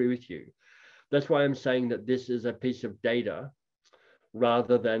 Leanne. I agree with you. That's why I'm saying that this is a piece of data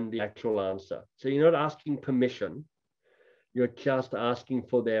rather than the actual answer. So you're not asking permission, you're just asking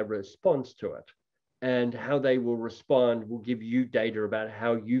for their response to it. And how they will respond will give you data about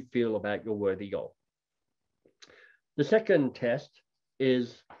how you feel about your worthy goal. The second test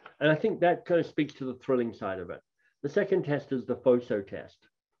is, and I think that kind of speaks to the thrilling side of it. The second test is the FOSO test.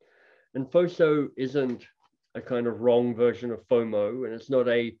 And FOSO isn't a kind of wrong version of FOMO, and it's not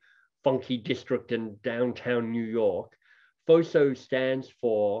a funky district in downtown New York. FOSO stands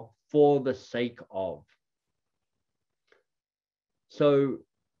for the sake of. So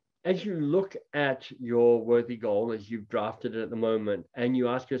as you look at your worthy goal, as you've drafted it at the moment, and you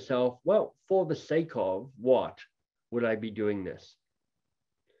ask yourself, well, for the sake of what would I be doing this?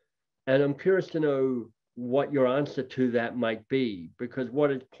 And I'm curious to know what your answer to that might be, because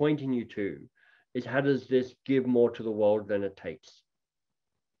what it's pointing you to is, how does this give more to the world than it takes?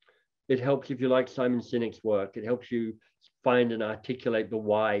 It helps, if you like Simon Sinek's work, it helps you find and articulate the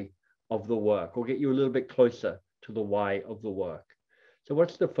why of the work, or get you a little bit closer to the why of the work. So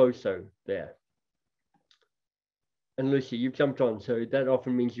what's the FOSO there? And Lucy, you've jumped on, so that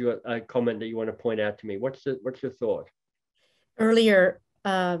often means you got a comment that you want to point out to me. What's your thought? Earlier,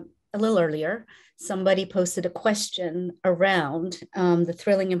 a little earlier, somebody posted a question around the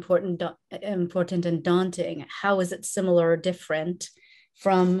thrilling, important, and daunting. How is it similar or different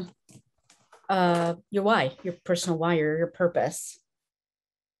from your why, your personal why, or your purpose?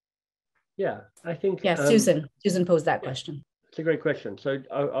 Yeah, I think. Yeah, Susan posed that question. It's a great question. So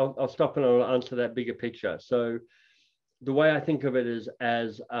I'll stop and I'll answer that bigger picture. So the way I think of it is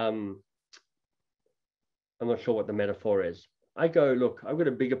as, I'm not sure what the metaphor is. I go, look, I've got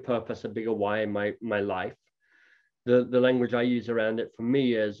a bigger purpose, a bigger why in my life. The language I use around it for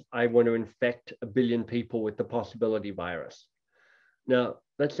me is, I want to infect 1 billion people with the possibility virus. Now,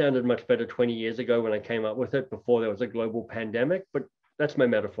 That sounded much better 20 years ago when I came up with it, before there was a global pandemic, but that's my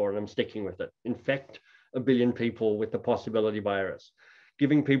metaphor and I'm sticking with it. Infect 1 billion people with the possibility virus,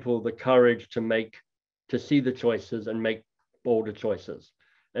 giving people the courage to see the choices and make bolder choices.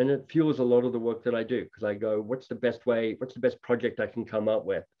 And it fuels a lot of the work that I do, because I go, what's the best project I can come up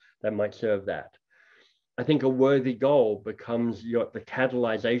with that might serve that? I think a worthy goal becomes the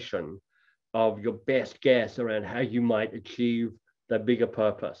catalyzation of your best guess around how you might achieve the bigger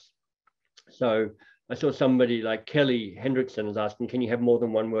purpose. So I saw somebody like Kelly Hendrickson is asking, can you have more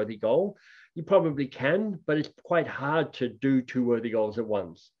than one worthy goal? You probably can, but it's quite hard to do 2 worthy goals at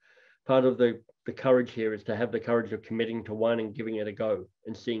once. Part of the courage here is to have the courage of committing to one and giving it a go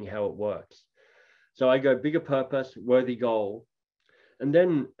and seeing how it works. So I go bigger purpose, worthy goal. And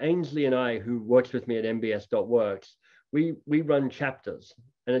then Ainsley and I, who works with me at mbs.works, we run chapters.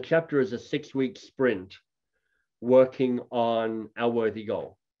 And a chapter is a 6-week sprint working on our worthy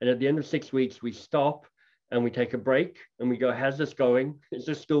goal. And at the end of 6 weeks, we stop and we take a break and we go, how's this going? Is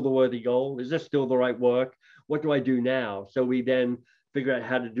this still the worthy goal? Is this still the right work? What do I do now? So we then figure out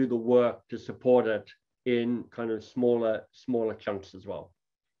how to do the work to support it in kind of smaller chunks as well.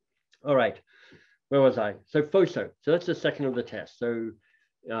 All right, where was I? So FOSO, so that's the second of the test. So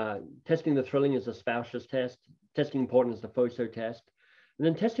testing the thrilling is the spouse's test, testing important is the FOSO test. And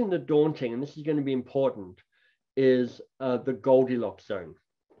then testing the daunting, and this is going to be important, is the Goldilocks zone.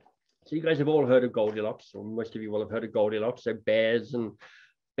 So you guys have all heard of Goldilocks, or most of you will have heard of Goldilocks. So bears and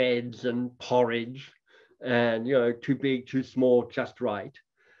beds and porridge, and too big, too small, just right.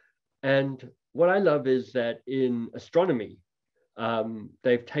 And what I love is that in astronomy,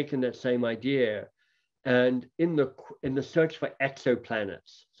 they've taken that same idea, and in the search for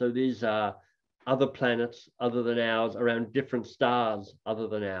exoplanets, so these are other planets other than ours around different stars other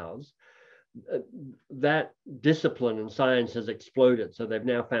than ours, that discipline in science has exploded. So they've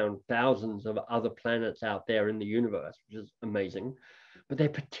now found thousands of other planets out there in the universe, which is amazing. But they're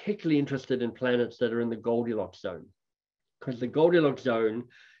particularly interested in planets that are in the Goldilocks zone, because the Goldilocks zone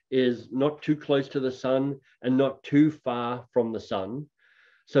is not too close to the sun and not too far from the sun,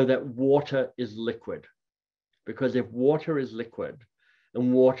 so that water is liquid. Because if water is liquid,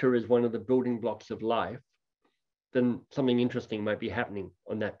 and water is one of the building blocks of life, then something interesting might be happening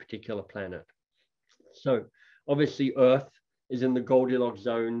on that particular planet. So obviously Earth is in the Goldilocks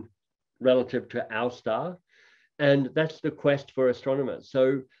zone relative to our star, and that's the quest for astronomers.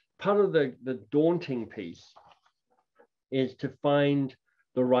 So part of the daunting piece is to find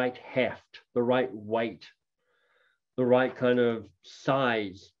the right heft, the right weight, the right kind of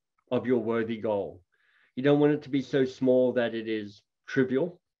size of your worthy goal. You don't want it to be so small that it is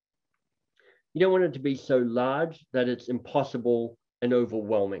trivial. You don't want it to be so large that it's impossible and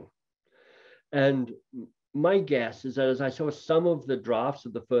overwhelming. And my guess is that as I saw some of the drafts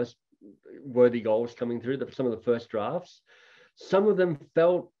of the first worthy goals coming through, some of the first drafts, some of them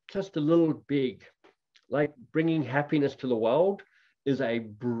felt just a little big. Like bringing happiness to the world is a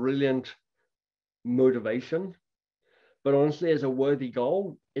brilliant motivation. But honestly, as a worthy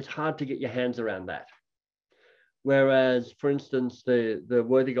goal, it's hard to get your hands around that. Whereas, for instance, the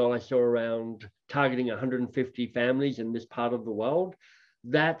worthy goal I saw around targeting 150 families in this part of the world,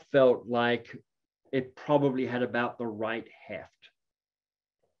 that felt like it probably had about the right heft.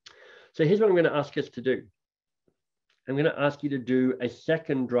 So here's what I'm going to ask us to do. I'm going to ask you to do a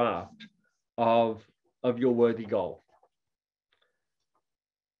second draft of your worthy goal.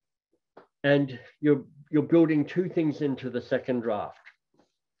 And you're building 2 things into the second draft.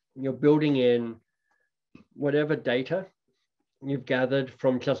 You're building in whatever data you've gathered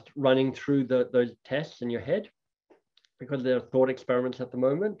from just running through those tests in your head, because they're thought experiments at the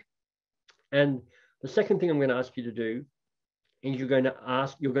moment. And the second thing I'm going to ask you to do is you're going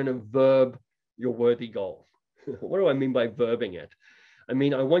to verb your worthy goal. What do I mean by verbing it? I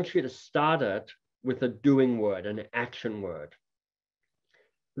mean, I want you to start it with a doing word, an action word.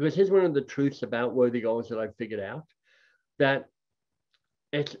 Because here's one of the truths about worthy goals that I've figured out, that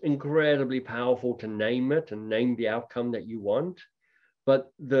it's incredibly powerful to name it and name the outcome that you want, but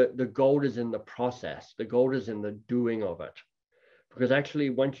the gold is in the process. The gold is in the doing of it. Because actually,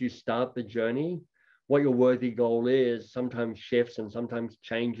 once you start the journey, what your worthy goal is sometimes shifts and sometimes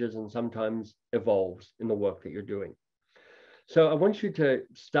changes and sometimes evolves in the work that you're doing. So I want you to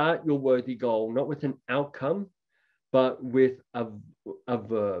start your worthy goal, not with an outcome, but with a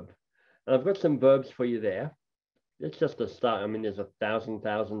verb. And I've got some verbs for you there. It's just a start. I mean, there's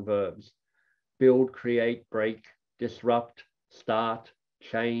 1,000 verbs. Build, create, break, disrupt, start,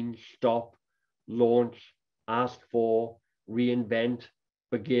 change, stop, launch, ask for, reinvent,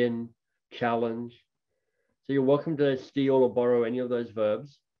 begin, challenge. So you're welcome to steal or borrow any of those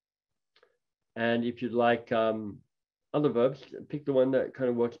verbs. And if you'd like other verbs, pick the one that kind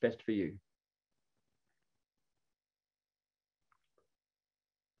of works best for you.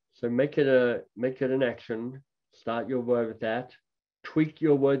 So make it an action. Start your word with that. Tweak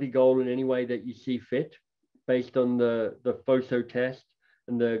your worthy goal in any way that you see fit, based on the FOSO test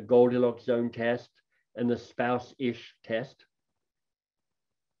and the Goldilocks zone test and the spouse-ish test.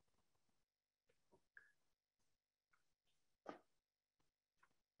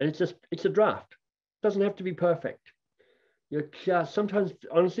 And it's a draft. It doesn't have to be perfect. You're just sometimes,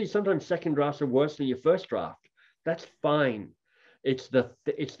 honestly, sometimes second drafts are worse than your first draft. That's fine. It's the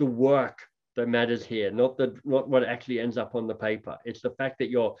work that matters here, not what actually ends up on the paper. It's the fact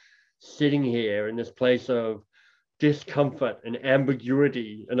that you're sitting here in this place of discomfort and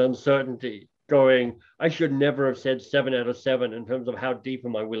ambiguity and uncertainty, going, I should never have said 7 out of 7 in terms of how deep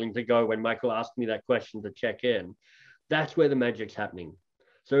am I willing to go when Michael asked me that question to check in. That's where the magic's happening.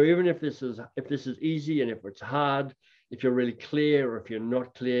 So even if this is easy and if it's hard, if you're really clear or if you're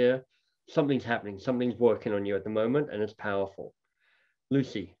not clear, something's happening, something's working on you at the moment, and it's powerful.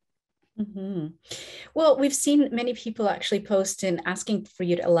 Lucy. Mm-hmm. Well, we've seen many people actually post in asking for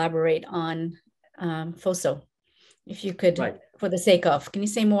you to elaborate on FOSO. If you could, right, for the sake of, can you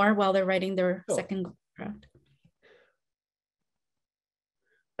say more while they're writing their second draft?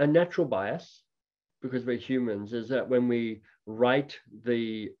 A natural bias, because we're humans, is that when we write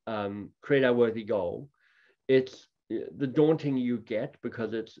create our worthy goal, it's the daunting you get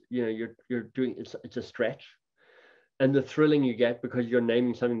because it's, you're doing, it's a stretch, and the thrilling you get because you're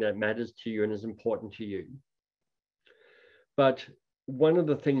naming something that matters to you and is important to you. But one of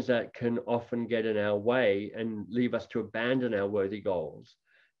the things that can often get in our way and leave us to abandon our worthy goals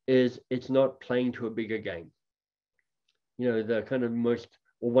is it's not playing to a bigger game. The kind of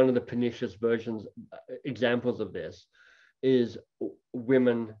one of the pernicious examples of this is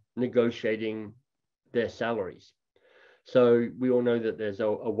women negotiating their salaries. So we all know that there's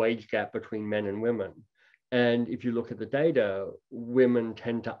a wage gap between men and women. And if you look at the data, women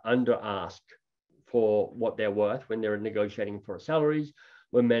tend to under ask for what they're worth when they're negotiating for salaries,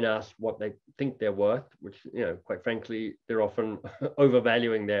 when men ask what they think they're worth, which, quite frankly, they're often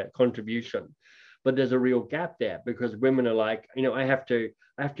overvaluing their contribution. But there's a real gap there because women are like, I have to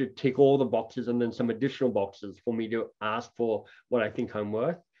tick all the boxes and then some additional boxes for me to ask for what I think I'm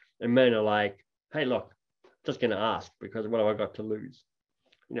worth. And men are like, hey, look, just going to ask because what have I got to lose?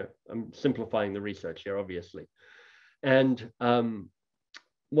 I'm simplifying the research here, obviously. And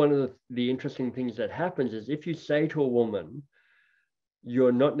one of the interesting things that happens is if you say to a woman,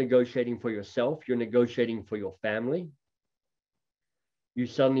 you're not negotiating for yourself, you're negotiating for your family, you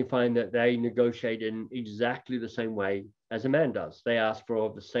suddenly find that they negotiate in exactly the same way as a man does. They ask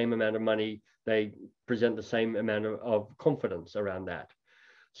for the same amount of money. They present the same amount of confidence around that.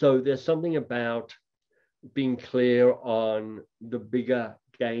 So there's something about being clear on the bigger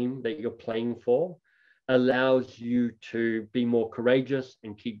game that you're playing for allows you to be more courageous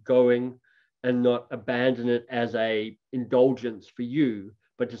and keep going and not abandon it as a indulgence for you,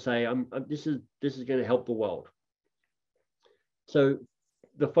 but to say, this is going to help the world. So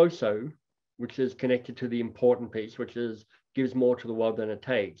the FOSO, which is connected to the important piece, which is gives more to the world than it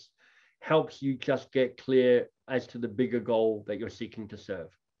takes, helps you just get clear as to the bigger goal that you're seeking to serve.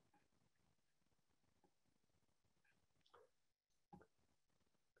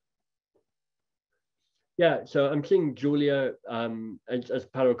 Yeah, so I'm seeing Julia as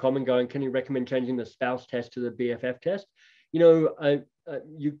part of a comment going, can you recommend changing the spouse test to the BFF test?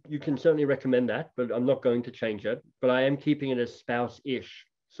 You can certainly recommend that, but I'm not going to change it, but I am keeping it as spouse-ish.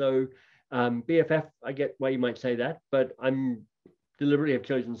 So BFF, I get why you might say that, but I'm deliberately have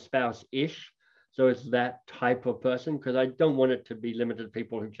chosen spouse-ish. So it's that type of person because I don't want it to be limited to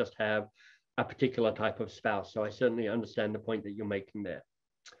people who just have a particular type of spouse. So I certainly understand the point that you're making there.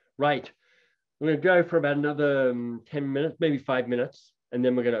 Right. We're going to go for about another 10 minutes, maybe 5 minutes, and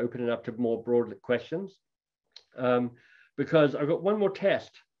then we're going to open it up to more broad questions. Because I've got one more test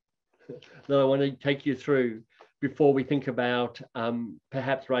that I want to take you through before we think about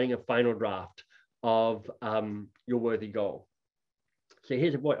perhaps writing a final draft of your worthy goal. So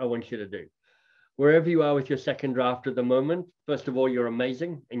here's what I want you to do. Wherever you are with your second draft at the moment, first of all, you're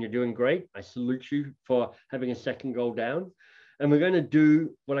amazing and you're doing great. I salute you for having a second goal down. And we're going to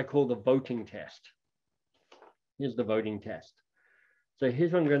do what I call the voting test. Here's the voting test. So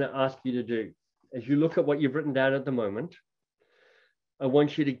here's what I'm going to ask you to do. As you look at what you've written down at the moment, I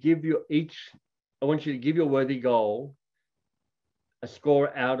want you to give your worthy goal a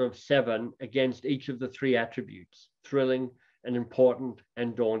score out of 7 against each of the 3 attributes, thrilling and important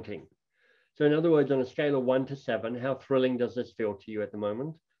and daunting. So in other words, on a scale of 1 to 7, how thrilling does this feel to you at the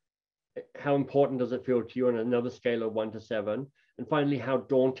moment? How important does it feel to you on another scale of 1 to 7? And finally, how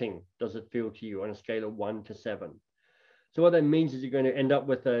daunting does it feel to you on a scale of 1 to 7? So what that means is you're going to end up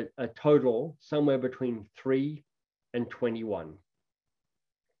with a total somewhere between 3 and 21.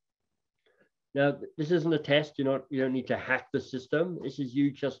 Now, this isn't a test. You don't need to hack the system. This is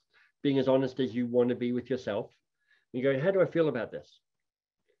you just being as honest as you want to be with yourself. You go, how do I feel about this?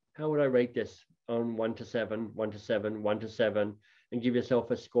 How would I rate this on 1 to 7, 1 to 7, 1 to 7, and give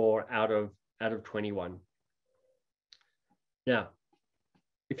yourself a score out of 21. Now,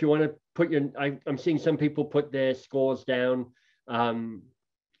 if you want to put I'm seeing some people put their scores down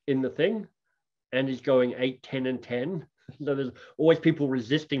in the thing, and he's going 8, 10, and 10. So there's always people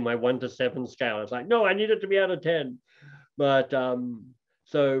resisting my 1 to 7 scale. It's like, no, I need it to be out of 10. But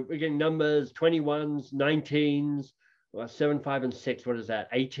so again, numbers, 21s, 19s, 7, 5, and 6. What is that?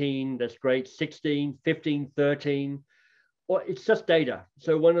 18. That's great. 16, 15, 13. Or it's just data.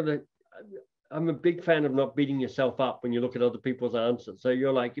 So I'm a big fan of not beating yourself up when you look at other people's answers. So if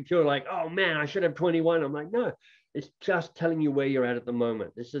you're like, oh man, I should have 21. I'm like, no, it's just telling you where you're at the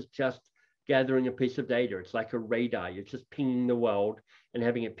moment. This is just gathering a piece of data. It's like a radar. You're just pinging the world and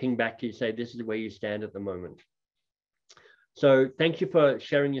having it ping back to you, say, this is where you stand at the moment. So thank you for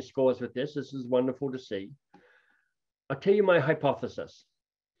sharing your scores with this. This is wonderful to see. I'll tell you my hypothesis.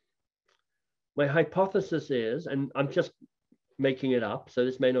 My hypothesis is, and I'm just making it up, so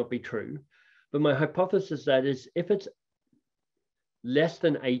this may not be true, but my hypothesis that is if it's less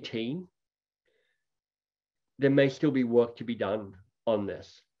than 18, there may still be work to be done on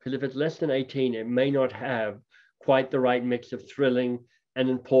this. Because if it's less than 18, it may not have quite the right mix of thrilling and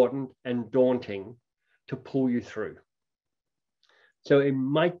important and daunting to pull you through. So it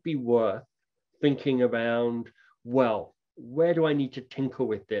might be worth thinking around, well, where do I need to tinker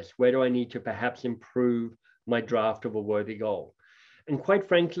with this? Where do I need to perhaps improve my draft of a worthy goal? And quite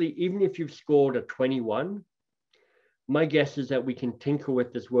frankly, even if you've scored a 21, my guess is that we can tinker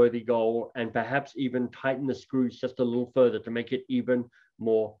with this worthy goal and perhaps even tighten the screws just a little further to make it even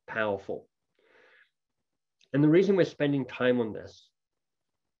more powerful. And the reason we're spending time on this,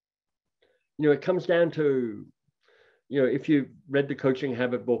 it comes down to, if you read the Coaching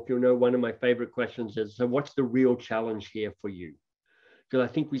Habit book, you'll know one of my favorite questions is, so what's the real challenge here for you? Because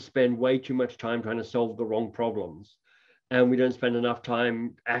I think we spend way too much time trying to solve the wrong problems, and we don't spend enough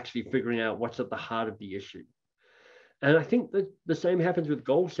time actually figuring out what's at the heart of the issue. And I think that the same happens with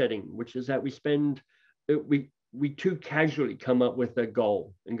goal setting, which is that we too casually come up with a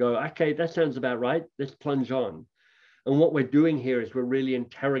goal and go, okay, that sounds about right. Let's plunge on. And what we're doing here is we're really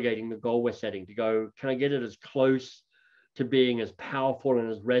interrogating the goal we're setting to go, can I get it as close to being as powerful and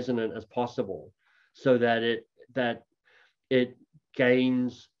as resonant as possible so that it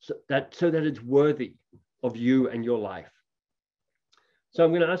gains, so that it's worthy of you and your life. So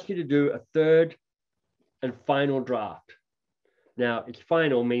I'm going to ask you to do a third and final draft. Now, it's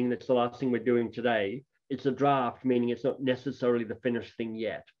final, meaning it's the last thing we're doing today. It's a draft, meaning it's not necessarily the finished thing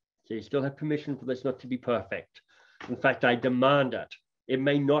yet. So you still have permission for this not to be perfect. In fact, I demand it. It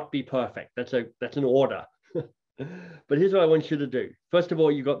may not be perfect. That's an order. But here's what I want you to do. First of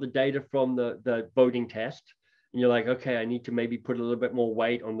all, you got the data from the voting test, and you're like, okay, I need to maybe put a little bit more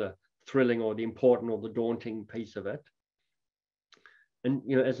weight on the thrilling or the important or the daunting piece of it. And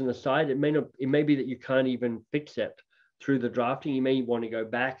as an aside, it may be that you can't even fix it through the drafting. You may want to go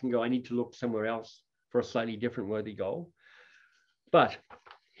back and go, I need to look somewhere else for a slightly different worthy goal. But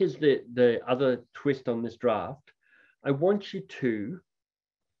here's the other twist on this draft. I want you to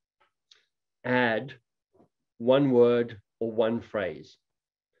add one word or one phrase.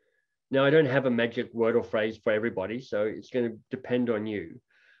 Now, I don't have a magic word or phrase for everybody, so it's going to depend on you.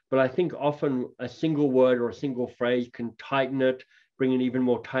 But I think often a single word or a single phrase can tighten it, bring it even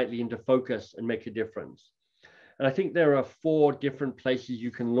more tightly into focus and make a difference. And I think there are 4 different places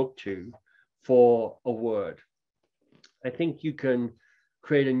you can look to for a word. I think you can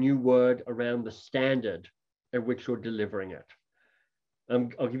create a new word around the standard at which you're delivering it.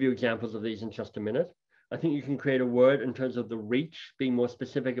 I'll give you examples of these in just a minute. I think you can create a word in terms of the reach, being more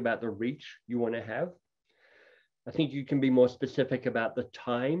specific about the reach you want to have. I think you can be more specific about the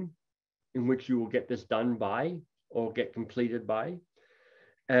time in which you will get this done by or get completed by.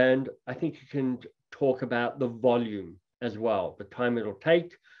 And I think you can talk about the volume as well, the time it'll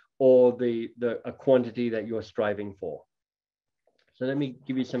take or a quantity that you're striving for. So let me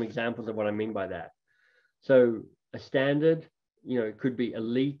give you some examples of what I mean by that. So a standard, it could be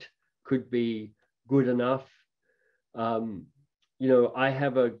elite, could be good enough. I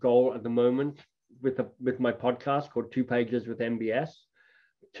have a goal at the moment with my podcast called 2 Pages with MBS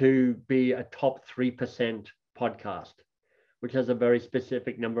to be a top 3% podcast, which has a very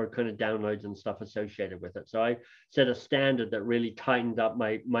specific number of kind of downloads and stuff associated with it. So I set a standard that really tightened up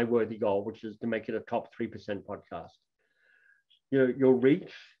my worthy goal, which is to make it a top 3% podcast. Your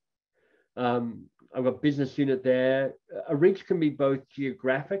reach, I've got business unit there. A reach can be both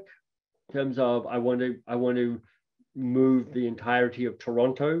geographic, in terms of I want to move the entirety of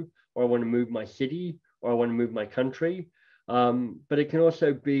Toronto, or I want to move my city, or I want to move my country. But it can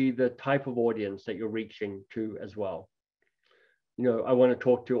also be the type of audience that you're reaching to as well. I want to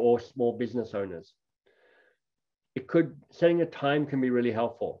talk to all small business owners. Setting a time can be really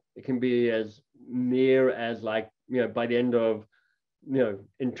helpful. It can be as near as like, by the end of,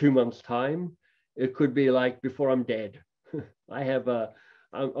 in 2 months' time. It could be like before I'm dead. I have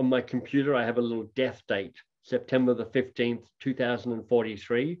on my computer, I have a little death date, September the 15th,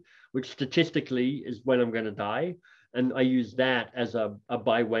 2043, which statistically is when I'm going to die. And I use that as a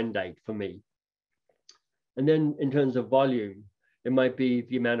by when date for me. And then in terms of volume, it might be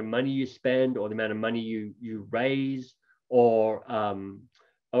the amount of money you spend, or the amount of money you raise, or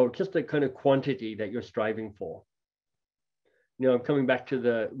just the kind of quantity that you're striving for. I'm coming back to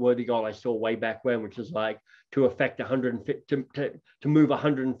the worthy goal I saw way back when, which is like to affect 150, to move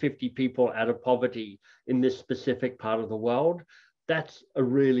 150 people out of poverty in this specific part of the world. That's a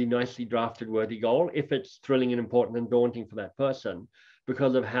really nicely drafted worthy goal, if it's thrilling and important and daunting for that person,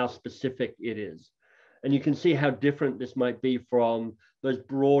 because of how specific it is. And you can see how different this might be from those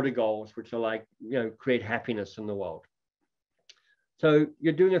broader goals, which are like, create happiness in the world. So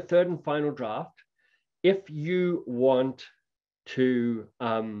you're doing a third and final draft. If you want to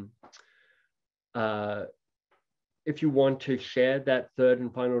share that third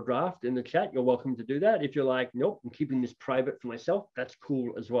and final draft in the chat, you're welcome to do that. If you're like, nope, I'm keeping this private for myself, that's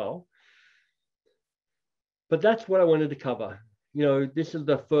cool as well. But that's what I wanted to cover. This is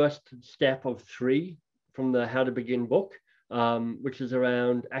the first step of 3 from the How to Begin book, which is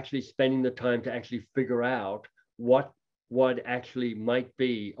around actually spending the time to actually figure out what actually might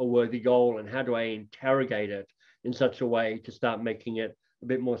be a worthy goal, and how do I interrogate it in such a way to start making it a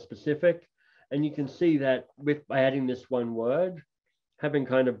bit more specific. And you can see that by adding this one word, having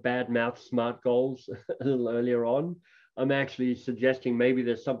kind of bad mouth SMART goals a little earlier on, I'm actually suggesting maybe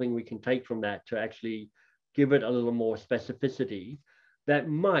there's something we can take from that to actually give it a little more specificity that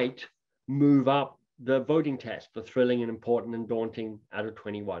might move up the voting test for thrilling and important and daunting out of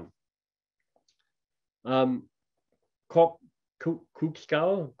 21. Kuksal,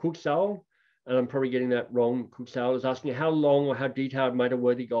 and I'm probably getting that wrong, Kuksal is asking, how long or how detailed might a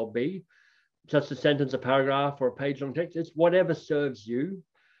worthy goal be? Just a sentence, a paragraph, or a page long text. It's whatever serves you.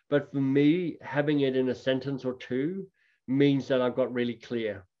 But for me, having it in a sentence or 2 means that I've got really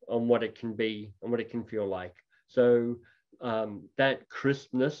clear on what it can be and what it can feel like. So that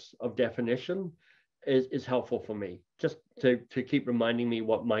crispness of definition is helpful for me, just to keep reminding me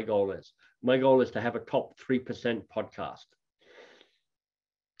what my goal is. My goal is to have a top 3% podcast.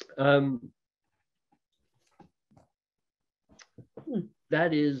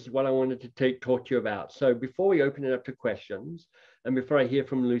 That is what I wanted to talk to you about. So before we open it up to questions, and before I hear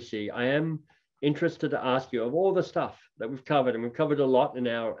from Lucy, I am interested to ask you, of all the stuff that we've covered, and we've covered a lot in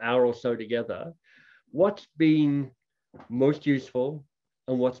our hour or so together, what's been most useful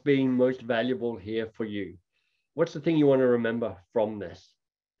and what's been most valuable here for you? What's the thing you want to remember from this?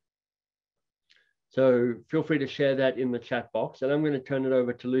 So feel free to share that in the chat box, and I'm going to turn it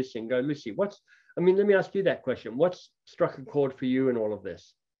over to Lucy and go, Lucy, let me ask you that question. What's struck a chord for you in all of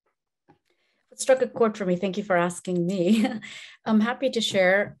this? It struck a chord for me. Thank you for asking me. I'm happy to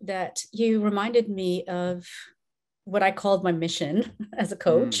share that you reminded me of what I called my mission as a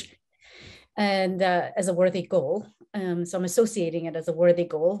coach and as a worthy goal. So I'm associating it as a worthy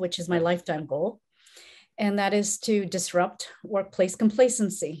goal, which is my lifetime goal. And that is to disrupt workplace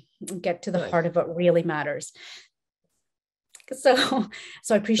complacency and get to the heart of what really matters. So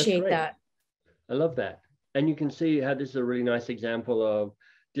I appreciate that. I love that. And you can see how this is a really nice example of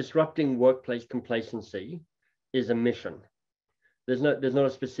disrupting workplace complacency is a mission. There's not a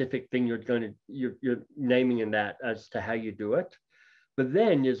specific thing you're naming in that as to how you do it. But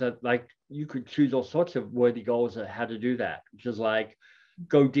then there's you could choose all sorts of worthy goals of how to do that, which is like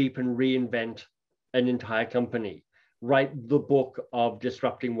go deep and reinvent an entire company, write the book of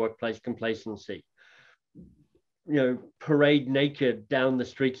disrupting workplace complacency, parade naked down the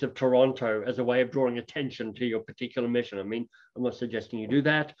streets of Toronto as a way of drawing attention to your particular mission. I mean, I'm not suggesting you do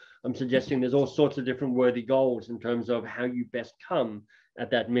that. I'm suggesting there's all sorts of different worthy goals in terms of how you best come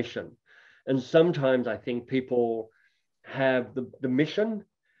at that mission. And sometimes I think people have the mission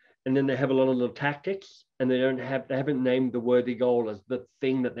and then they have a lot of little tactics, and they haven't named the worthy goal as the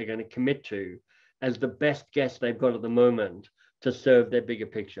thing that they're going to commit to, as the best guess they've got at the moment to serve their bigger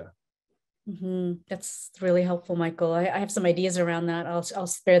picture. That's really helpful, Michael. I have some ideas around that. I'll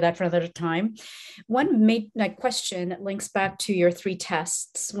spare that for another time. One question links back to your 3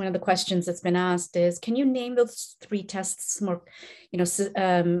 tests. One of the questions that's been asked is, can you name those 3 tests more,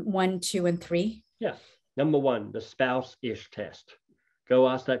 1, 2, and 3? Yeah. Number 1, the spouse-ish test. Go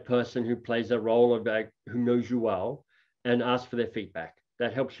ask that person who plays a role of who knows you well, and ask for their feedback.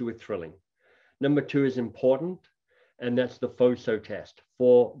 That helps you with thrilling. Number 2 is important, and that's the FOSO test,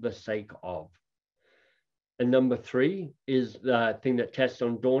 for the sake of. And number 3 is the thing that tests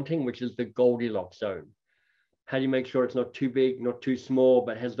on daunting, which is the Goldilocks zone. How do you make sure it's not too big, not too small,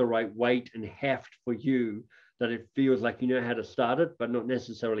 but has the right weight and heft for you, that it feels like you know how to start it, but not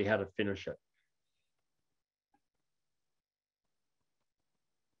necessarily how to finish it?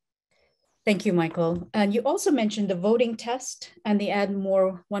 Thank you, Michael. And you also mentioned the voting test and the add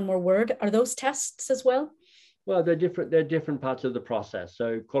one more word. Are those tests as well? Well, they're different parts of the process.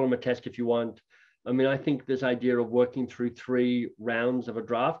 So call them a test if you want. I mean, I think this idea of working through 3 rounds of a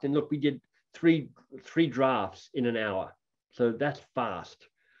draft, and look, we did three drafts in an hour. So that's fast.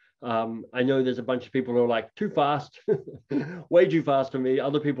 I know there's a bunch of people who are like, too fast, way too fast for me.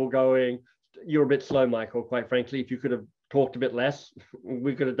 Other people going, you're a bit slow, Michael, quite frankly. If you could have talked a bit less,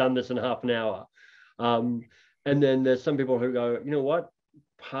 we could have done this in half an hour. And then there's some people who go, you know what,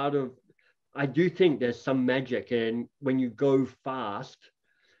 I do think there's some magic in when you go fast,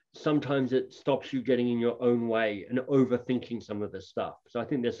 sometimes it stops you getting in your own way and overthinking some of this stuff. So I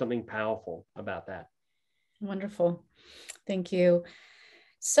think there's something powerful about that. Wonderful. Thank you.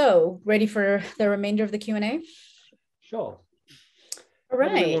 So ready for the remainder of the Q&A? Sure. All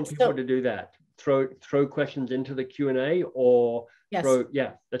right. How do we want people to do that? Throw questions into the Q&A, or yes.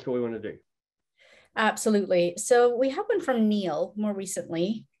 That's what we want to do. Absolutely. So we have one from Neil more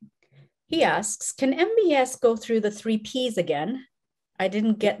recently. He asks, can MBS go through the 3 Ps again? I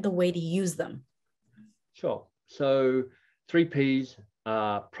didn't get the way to use them. Sure. So 3 Ps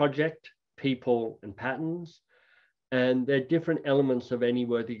are project, people, and patterns. And they're different elements of any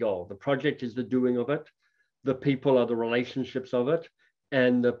worthy goal. The project is the doing of it. The people are the relationships of it.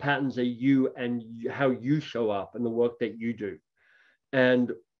 And the patterns are you and how you show up and the work that you do.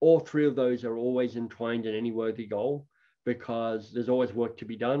 And all 3 of those are always entwined in any worthy goal, because there's always work to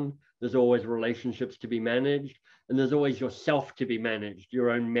be done. There's always relationships to be managed, and there's always yourself to be managed, your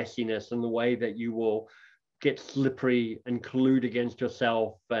own messiness and the way that you will get slippery and collude against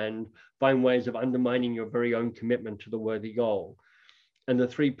yourself and find ways of undermining your very own commitment to the worthy goal. And the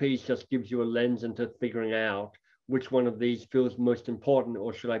 3 Ps just gives you a lens into figuring out which one of these feels most important,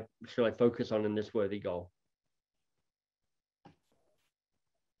 or should I focus on in this worthy goal.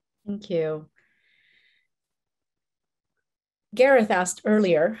 Thank you. Gareth asked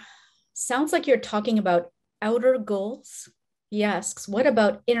earlier, sounds like you're talking about outer goals. He asks, what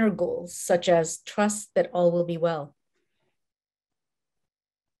about inner goals, such as trust that all will be well?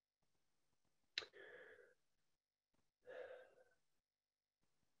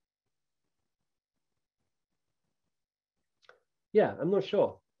 Yeah, I'm not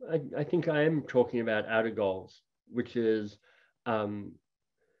sure. I think I am talking about outer goals, which is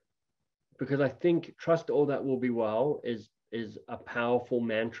because I think trust all that will be well is a powerful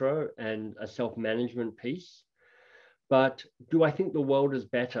mantra and a self-management piece. But do I think the world is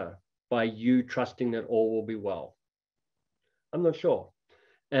better by you trusting that all will be well? I'm not sure.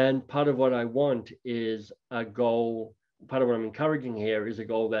 And part of what I want is a goal, part of what I'm encouraging here is a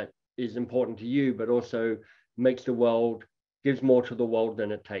goal that is important to you, but also makes the world, gives more to the world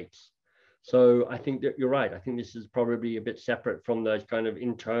than it takes. So I think that you're right. I think this is probably a bit separate from those kind of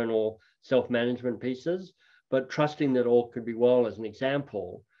internal self-management pieces, but trusting that all could be well, as an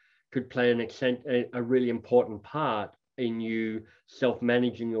example, could play a really important part in you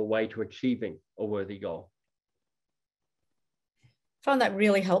self-managing your way to achieving a worthy goal. Found that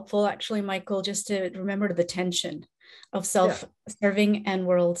really helpful, actually, Michael, just to remember the tension of self-serving and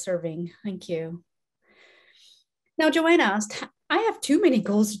world-serving. Thank you. Now, Joanne asked, I have too many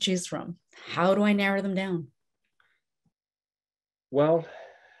goals to choose from. How do I narrow them down? Well,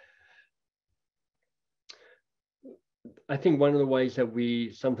 I think one of the ways that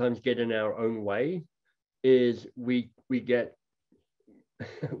we sometimes get in our own way is we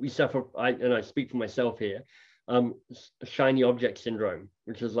suffer, and I speak for myself here, shiny object syndrome,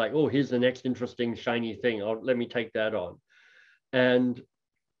 which is like, oh, here's the next interesting shiny thing. Let me take that on. And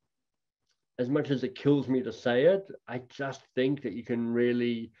as much as it kills me to say it, I just think that you can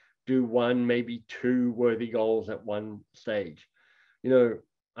really do 1, maybe 2 worthy goals at one stage. You know,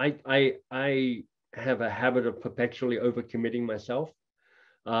 I have a habit of perpetually overcommitting myself.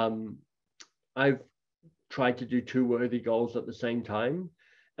 I've tried to do two worthy goals at the same time.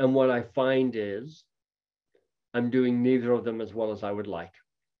 And what I find is I'm doing neither of them as well as I would like.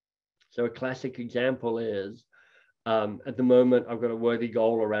 So a classic example is at the moment, I've got a worthy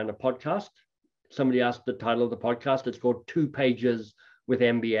goal around a podcast. Somebody asked the title of the podcast. It's called 2 Pages with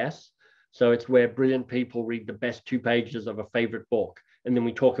MBS. So it's where brilliant people read the best 2 pages of a favorite book. And then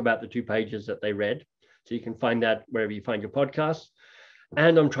we talk about the 2 pages that they read. So you can find that wherever you find your podcasts.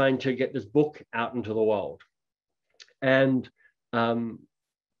 And I'm trying to get this book out into the world. And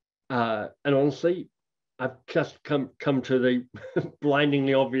honestly, I've just come to the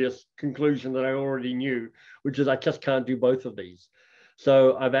blindingly obvious conclusion that I already knew, which is I just can't do both of these.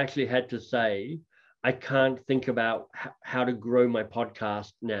 So I've actually had to say, I can't think about how to grow my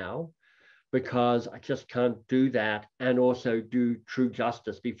podcast now, because I just can't do that and also do true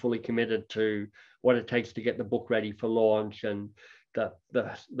justice, be fully committed to what it takes to get the book ready for launch and the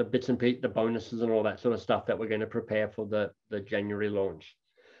bits and pieces, the bonuses and all that sort of stuff that we're going to prepare for the January launch.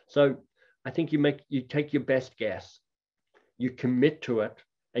 So I think you take your best guess, you commit to it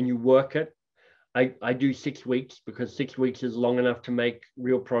and you work it. I do 6 weeks because 6 weeks is long enough to make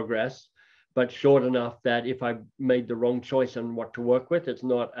real progress, but short enough that if I made the wrong choice on what to work with, it's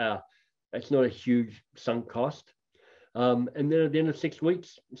not a huge sunk cost. And then at the end of 6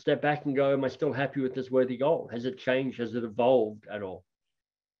 weeks, step back and go, am I still happy with this worthy goal? Has it changed? Has it evolved at all?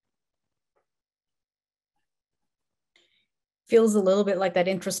 Feels a little bit like that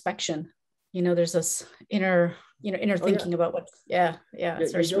introspection. There's this inner thinking about what,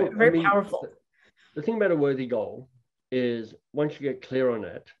 it's very powerful. The thing about a worthy goal is once you get clear on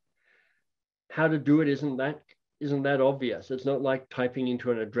it, how to do it isn't that obvious. It's not like typing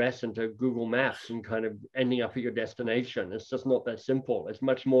into an address into Google Maps and kind of ending up at your destination. It's just not that simple. It's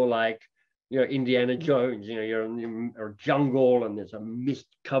much more like, Indiana Jones, you're in a jungle and there's a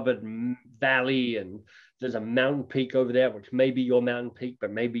mist-covered valley and there's a mountain peak over there, which may be your mountain peak,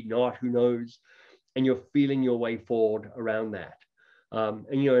 but maybe not, who knows? And you're feeling your way forward around that.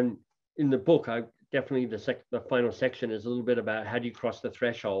 In the book, I definitely, the final section is a little bit about how do you cross the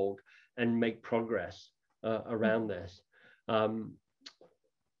threshold and make progress around this.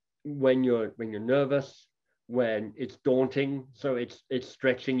 When you're nervous, when it's daunting, so it's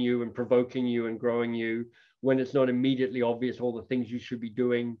stretching you and provoking you and growing you, when it's not immediately obvious all the things you should be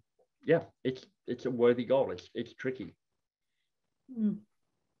doing, it's a worthy goal. It's tricky.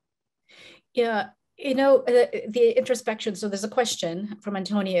 Yeah, the introspection. So there's a question from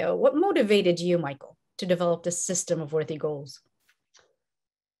Antonio. What motivated you, Michael, to develop this system of worthy goals?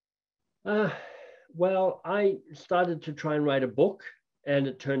 Well, I started to try and write a book, and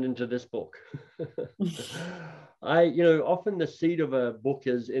it turned into this book. Often the seed of a book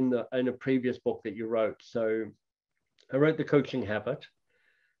is in a previous book that you wrote. So I wrote The Coaching Habit,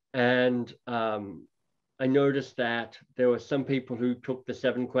 and I noticed that there were some people who took the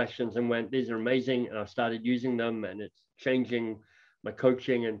 7 questions and went, these are amazing, and I've started using them, and it's changing my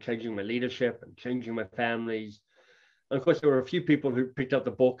coaching and changing my leadership and changing my families. And of course, there were a few people who picked up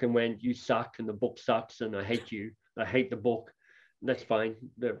the book and went, you suck, and the book sucks, and I hate you. I hate the book. That's fine.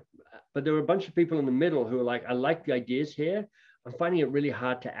 But there were a bunch of people in the middle who were like, I like the ideas here. I'm finding it really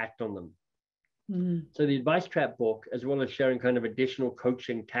hard to act on them. Mm-hmm. So the Advice Trap book, as well as sharing kind of additional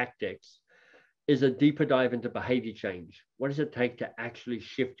coaching tactics, is a deeper dive into behavior change. What does it take to actually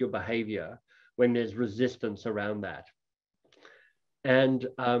shift your behavior when there's resistance around that? And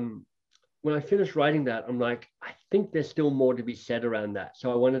when I finished writing that, I'm like, I think there's still more to be said around that.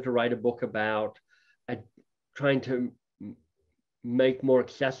 So I wanted to write a book about trying to make more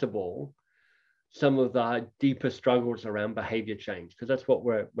accessible some of the deeper struggles around behavior change, because that's what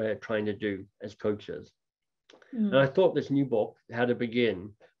we're trying to do as coaches. And I thought this new book, How to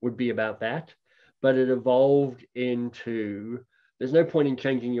Begin, would be about that, but it evolved into, there's no point in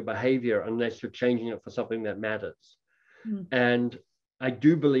changing your behavior unless you're changing it for something that matters. And I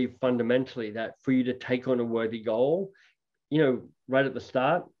do believe fundamentally that for you to take on a worthy goal, right at the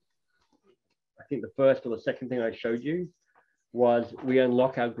start, I think the first or the second thing I showed you was we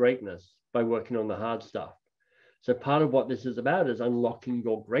unlock our greatness by working on the hard stuff. So part of what this is about is unlocking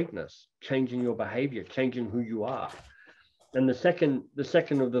your greatness, changing your behavior, changing who you are. And the second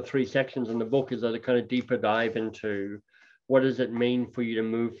of the 3 sections in the book is a kind of deeper dive into what does it mean for you to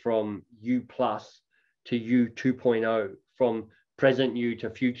move from you plus to you 2.0, from present you to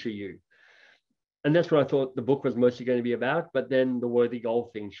future you. And that's what I thought the book was mostly going to be about. But then the worthy goal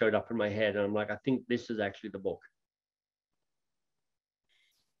thing showed up in my head. And I'm like, I think this is actually the book.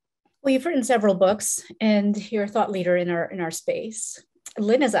 Well, you've written several books and you're a thought leader in our space.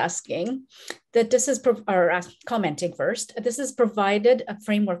 Lynn is asking that commenting first. This has provided a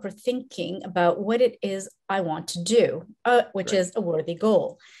framework for thinking about what it is I want to do, which is a worthy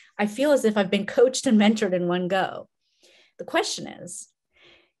goal. I feel as if I've been coached and mentored in one go. The question is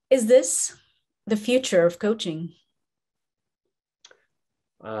this the future of coaching?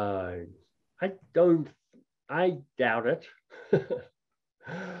 I doubt it.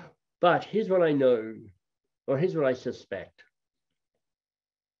 But here's what I know, or here's what I suspect.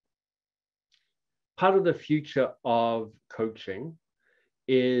 Part of the future of coaching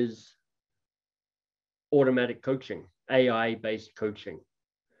is automatic coaching, AI-based coaching.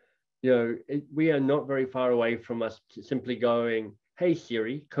 We are not very far away from us simply going, hey,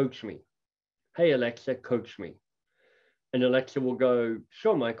 Siri, coach me. Hey, Alexa, coach me. And Alexa will go,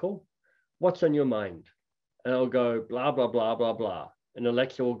 sure, Michael, what's on your mind? And I'll go, blah, blah, blah, blah, blah. And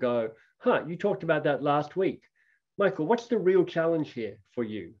Alexa will go, you talked about that last week. Michael, what's the real challenge here for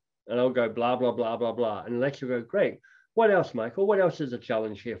you? And I'll go, blah, blah, blah, blah, blah. And Alexa will go, great. What else, Michael? What else is a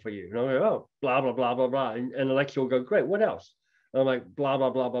challenge here for you? And I'll go, oh, blah, blah, blah, blah, blah. And Alexa will go, great. What else? And I'm like, blah,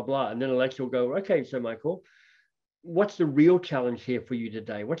 blah, blah, blah, blah. And then Alexa will go, okay, so Michael, what's the real challenge here for you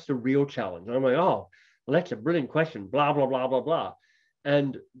today? What's the real challenge? And I'm like, oh, Alexa, brilliant question, blah, blah, blah, blah, blah.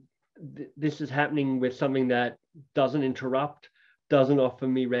 And this is happening with something that doesn't interrupt, doesn't offer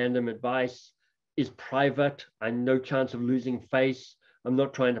me random advice, is private. I'm no chance of losing face. I'm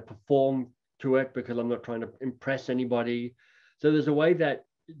not trying to perform to it because I'm not trying to impress anybody. So there's a way that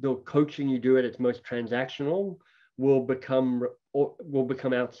the coaching you do at its most transactional will become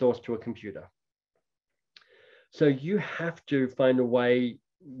outsourced to a computer. So you have to find a way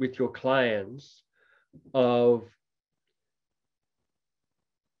with your clients of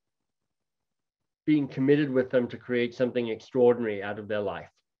being committed with them to create something extraordinary out of their life.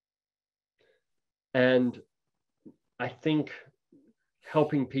 And I think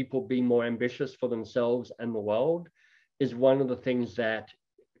helping people be more ambitious for themselves and the world is one of the things that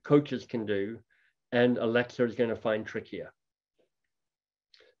coaches can do, and Alexa is going to find trickier.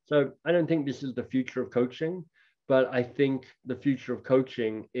 So I don't think this is the future of coaching, but I think the future of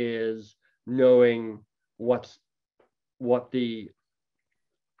coaching is knowing what truly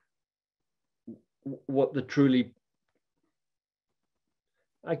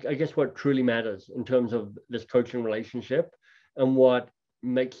matters in terms of this coaching relationship, and what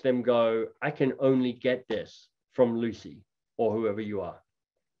makes them go, I can only get this from Lucy or whoever you are.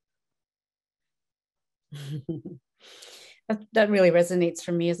 That really resonates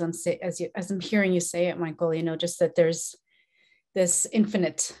for me as I'm hearing you say it, Michael. Just that there's this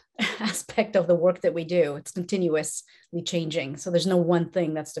infinite aspect of the work that we do. It's continuously changing. So there's no one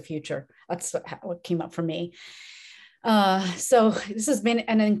thing that's the future. That's what came up for me. So this has been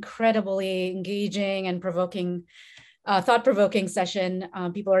an incredibly engaging and thought-provoking session.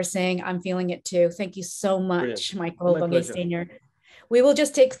 People are saying, I'm feeling it too. Thank you so much, Michael Bungay Stanier. We'll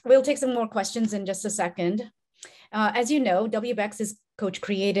take some more questions in just a second. As you know, WBECS is coach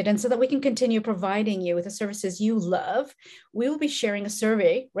created, and so that we can continue providing you with the services you love, we will be sharing a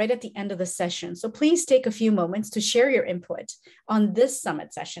survey right at the end of the session. So please take a few moments to share your input on this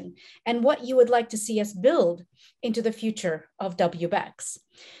summit session and what you would like to see us build into the future of WBECS.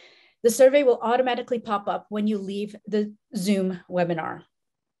 The survey will automatically pop up when you leave the Zoom webinar,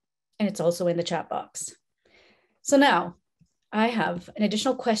 and it's also in the chat box. So now I have an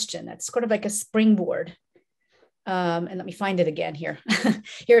additional question that's sort of like a springboard. And let me find it again here.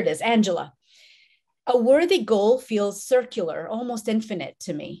 Here it is, Angela. A worthy goal feels circular, almost infinite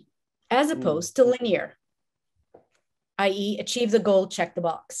to me, as opposed to linear, i.e. achieve the goal, check the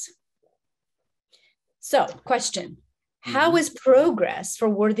box. So question, how is progress for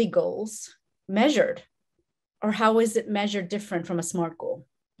worthy goals measured? Or how is it measured different from a SMART goal?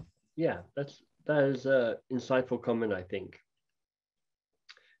 Yeah, that is an insightful comment, I think.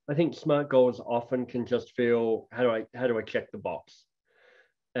 I think SMART goals often can just feel, how do I check the box?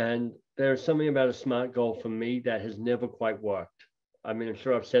 And there's something about a SMART goal for me that has never quite worked. I mean, I'm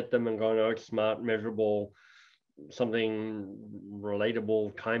sure I've set them and gone, oh, it's smart, measurable, something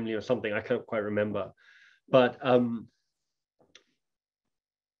relatable, timely, or something. I can't quite remember. But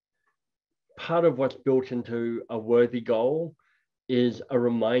part of what's built into a worthy goal is a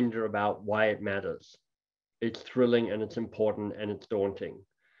reminder about why it matters. It's thrilling and it's important and it's daunting.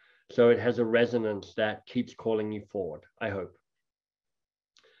 So it has a resonance that keeps calling you forward, I hope.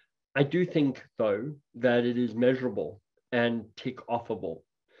 I do think, though, that it is measurable and tick-offable.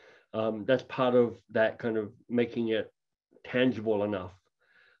 That's part of that kind of making it tangible enough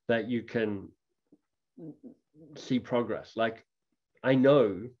that you can see progress. Like, I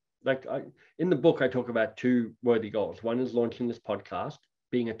know in the book, I talk about two worthy goals. One is launching this podcast,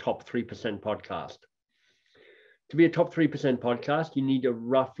 being a top 3% podcast. To be a top 3% podcast, you need a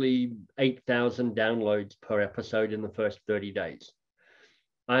roughly 8,000 downloads per episode in the first 30 days.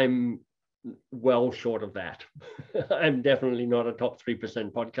 I'm well short of that. I'm definitely not a top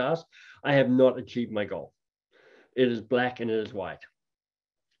 3% podcast. I have not achieved my goal. It is black and it is white.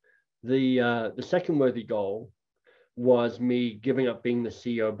 The second worthy goal was me giving up being the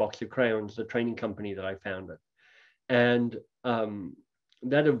CEO of Box of Crayons, the training company that I founded. And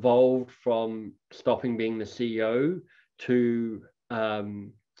that evolved from stopping being the CEO to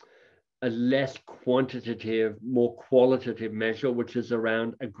a less quantitative, more qualitative measure, which is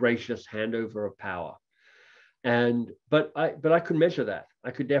around a gracious handover of power. But I could measure that.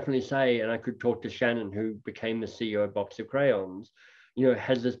 I could definitely say, and I could talk to Shannon, who became the CEO of Box of Crayons,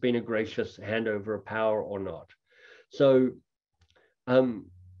 has this been a gracious handover of power or not? So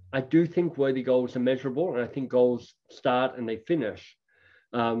I do think worthy goals are measurable, and I think goals start and they finish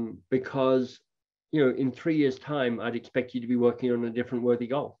because, in 3 years' time, I'd expect you to be working on a different worthy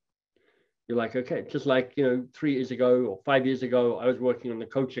goal. You're like, okay, just like, 3 years ago or 5 years ago, I was working on the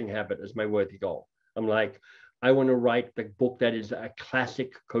coaching habit as my worthy goal. I'm like, I want to write the book that is a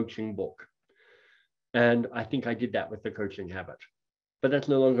classic coaching book. And I think I did that with the coaching habit. But that's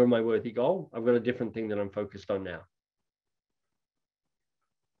no longer my worthy goal. I've got a different thing that I'm focused on now.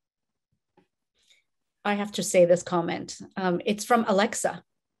 I have to say this comment. It's from Alexa.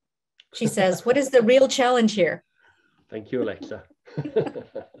 She says, what is the real challenge here? Thank you, Alexa.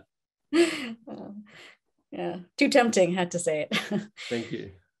 Yeah, too tempting, had to say it. Thank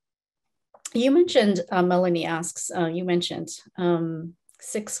you. You mentioned, Melanie asks, you mentioned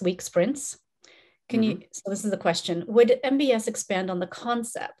 6-week sprints. Can you, so this is the question, would MBS expand on the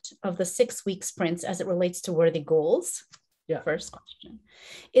concept of the 6-week sprints as it relates to worthy goals? Yeah. First question.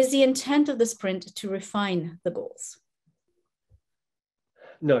 Is the intent of the sprint to refine the goals?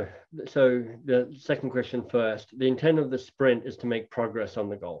 No. So the second question first. The intent of the sprint is to make progress on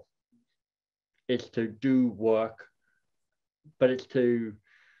the goal. It's to do work, but it's to,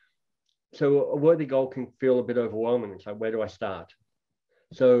 so a worthy goal can feel a bit overwhelming. It's like, where do I start?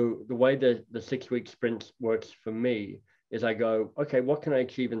 So the way the 6-week sprint works for me is I go, okay, what can I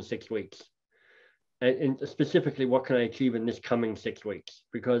achieve in 6 weeks? And specifically, what can I achieve in this coming 6 weeks?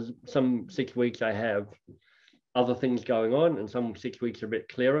 Because some 6 weeks I have other things going on, and some 6 weeks are a bit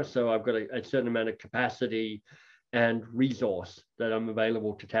clearer. So I've got a certain amount of capacity and resource that I'm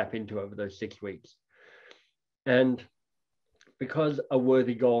available to tap into over those 6 weeks. And because a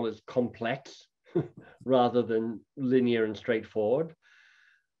worthy goal is complex rather than linear and straightforward,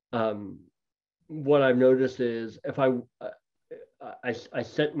 what I've noticed is if I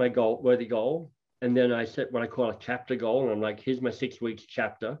set my goal, worthy goal, and then I set what I call a chapter goal, and I'm like, here's my 6 weeks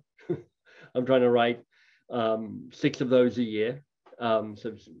chapter. I'm trying to write 6 of those a year.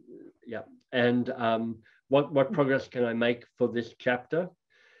 So yeah, and what progress can I make for this chapter?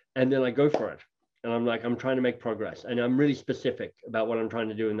 And then I go for it. And I'm like, I'm trying to make progress. And I'm really specific about what I'm trying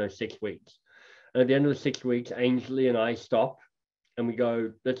to do in those 6 weeks. And at the end of the 6 weeks, Ainsley and I stop and we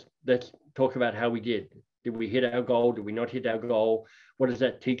go, let's talk about how we did. Did we hit our goal? Did we not hit our goal? What does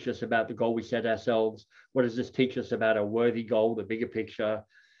that teach us about the goal we set ourselves? What does this teach us about a worthy goal, the bigger picture?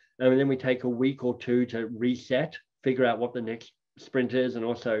 And then we take a week or two to reset, figure out what the next sprint is, and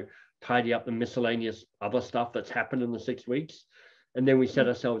also tidy up the miscellaneous other stuff that's happened in the 6 weeks. And then we set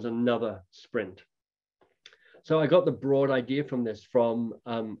ourselves another sprint. So I got the broad idea from this from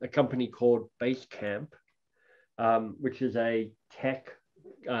a company called Basecamp, which is a tech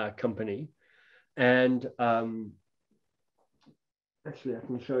company. And actually, I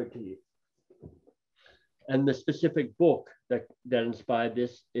can show it to you. And the specific book that inspired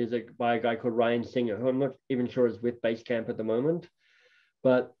this is by a guy called Ryan Singer, who I'm not even sure is with Basecamp at the moment.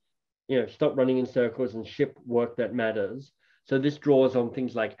 But, stop running in circles and ship work that matters. So this draws on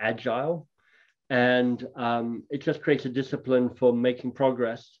things like agile. And it just creates a discipline for making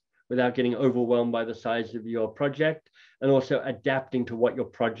progress without getting overwhelmed by the size of your project, and also adapting to what your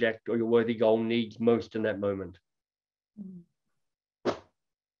project or your worthy goal needs most in that moment.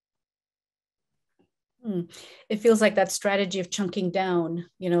 It feels like that strategy of chunking down,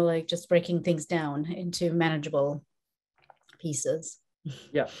 like just breaking things down into manageable pieces.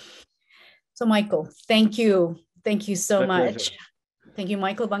 Yeah. So Michael, thank you. Thank you so much. Pleasure. Thank you,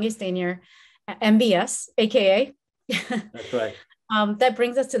 Michael Bungay Stanier, MBS, AKA. That's right. That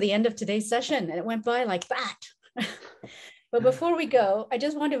brings us to the end of today's session, and it went by like that. But before we go, I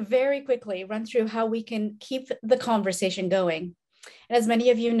just want to very quickly run through how we can keep the conversation going. And as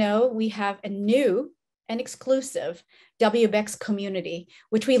many of you know, we have a new and exclusive WBECS community,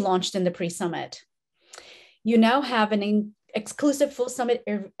 which we launched in the pre-summit. You now have an exclusive full summit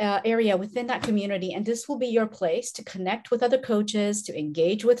area within that community, and this will be your place to connect with other coaches, to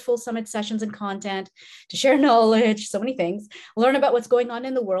engage with full summit sessions and content, to share knowledge, so many things, learn about what's going on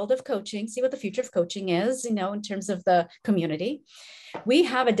in the world of coaching, see what the future of coaching is, in terms of the community. We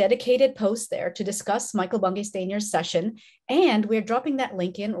have a dedicated post there to discuss Michael Bungay Stanier's session, and we're dropping that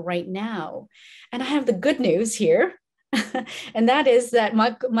link in right now. And I have the good news here. And that is that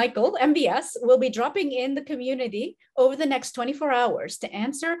Michael, MBS, will be dropping in the community over the next 24 hours to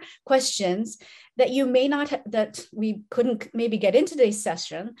answer questions that you may not, that we couldn't maybe get in today's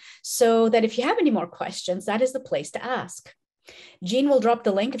session. So that if you have any more questions, that is the place to ask. Jean will drop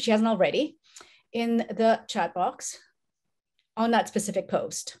the link, if she hasn't already, in the chat box on that specific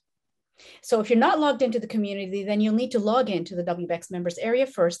post. So if you're not logged into the community, then you'll need to log into the WBECS members area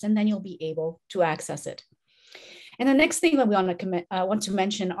first, and then you'll be able to access it. And the next thing that we want to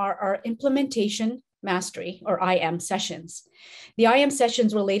mention are our implementation mastery, or IM sessions. The IM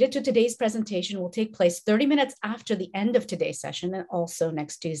sessions related to today's presentation will take place 30 minutes after the end of today's session, and also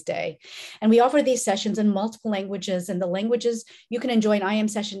next Tuesday. And we offer these sessions in multiple languages, and the languages you can enjoy an IM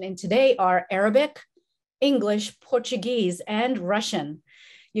session in today are Arabic, English, Portuguese, and Russian.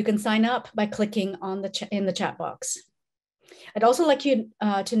 You can sign up by clicking on in the chat box. I'd also like you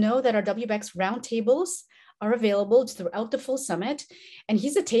to know that our WBECS roundtables are available throughout the full summit. And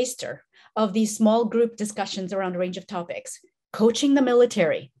he's a taster of these small group discussions around a range of topics: coaching the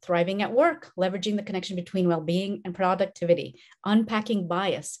military, thriving at work, leveraging the connection between well-being and productivity, unpacking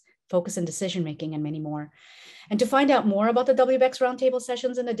bias, focus and decision-making, and many more. And to find out more about the WBECS roundtable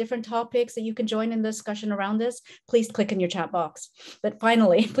sessions and the different topics that you can join in the discussion around this, please click in your chat box. But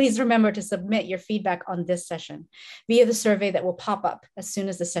finally, please remember to submit your feedback on this session via the survey that will pop up as soon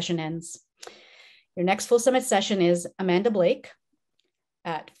as the session ends. Your next full summit session is Amanda Blake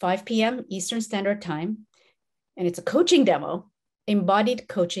at 5 p.m. Eastern Standard Time. And it's a coaching demo, embodied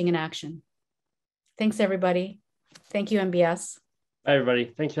coaching in action. Thanks, everybody. Thank you, MBS. Bye,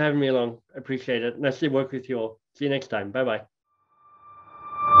 everybody. Thanks for having me along. I appreciate it. Nice to work with you all. See you next time. Bye-bye.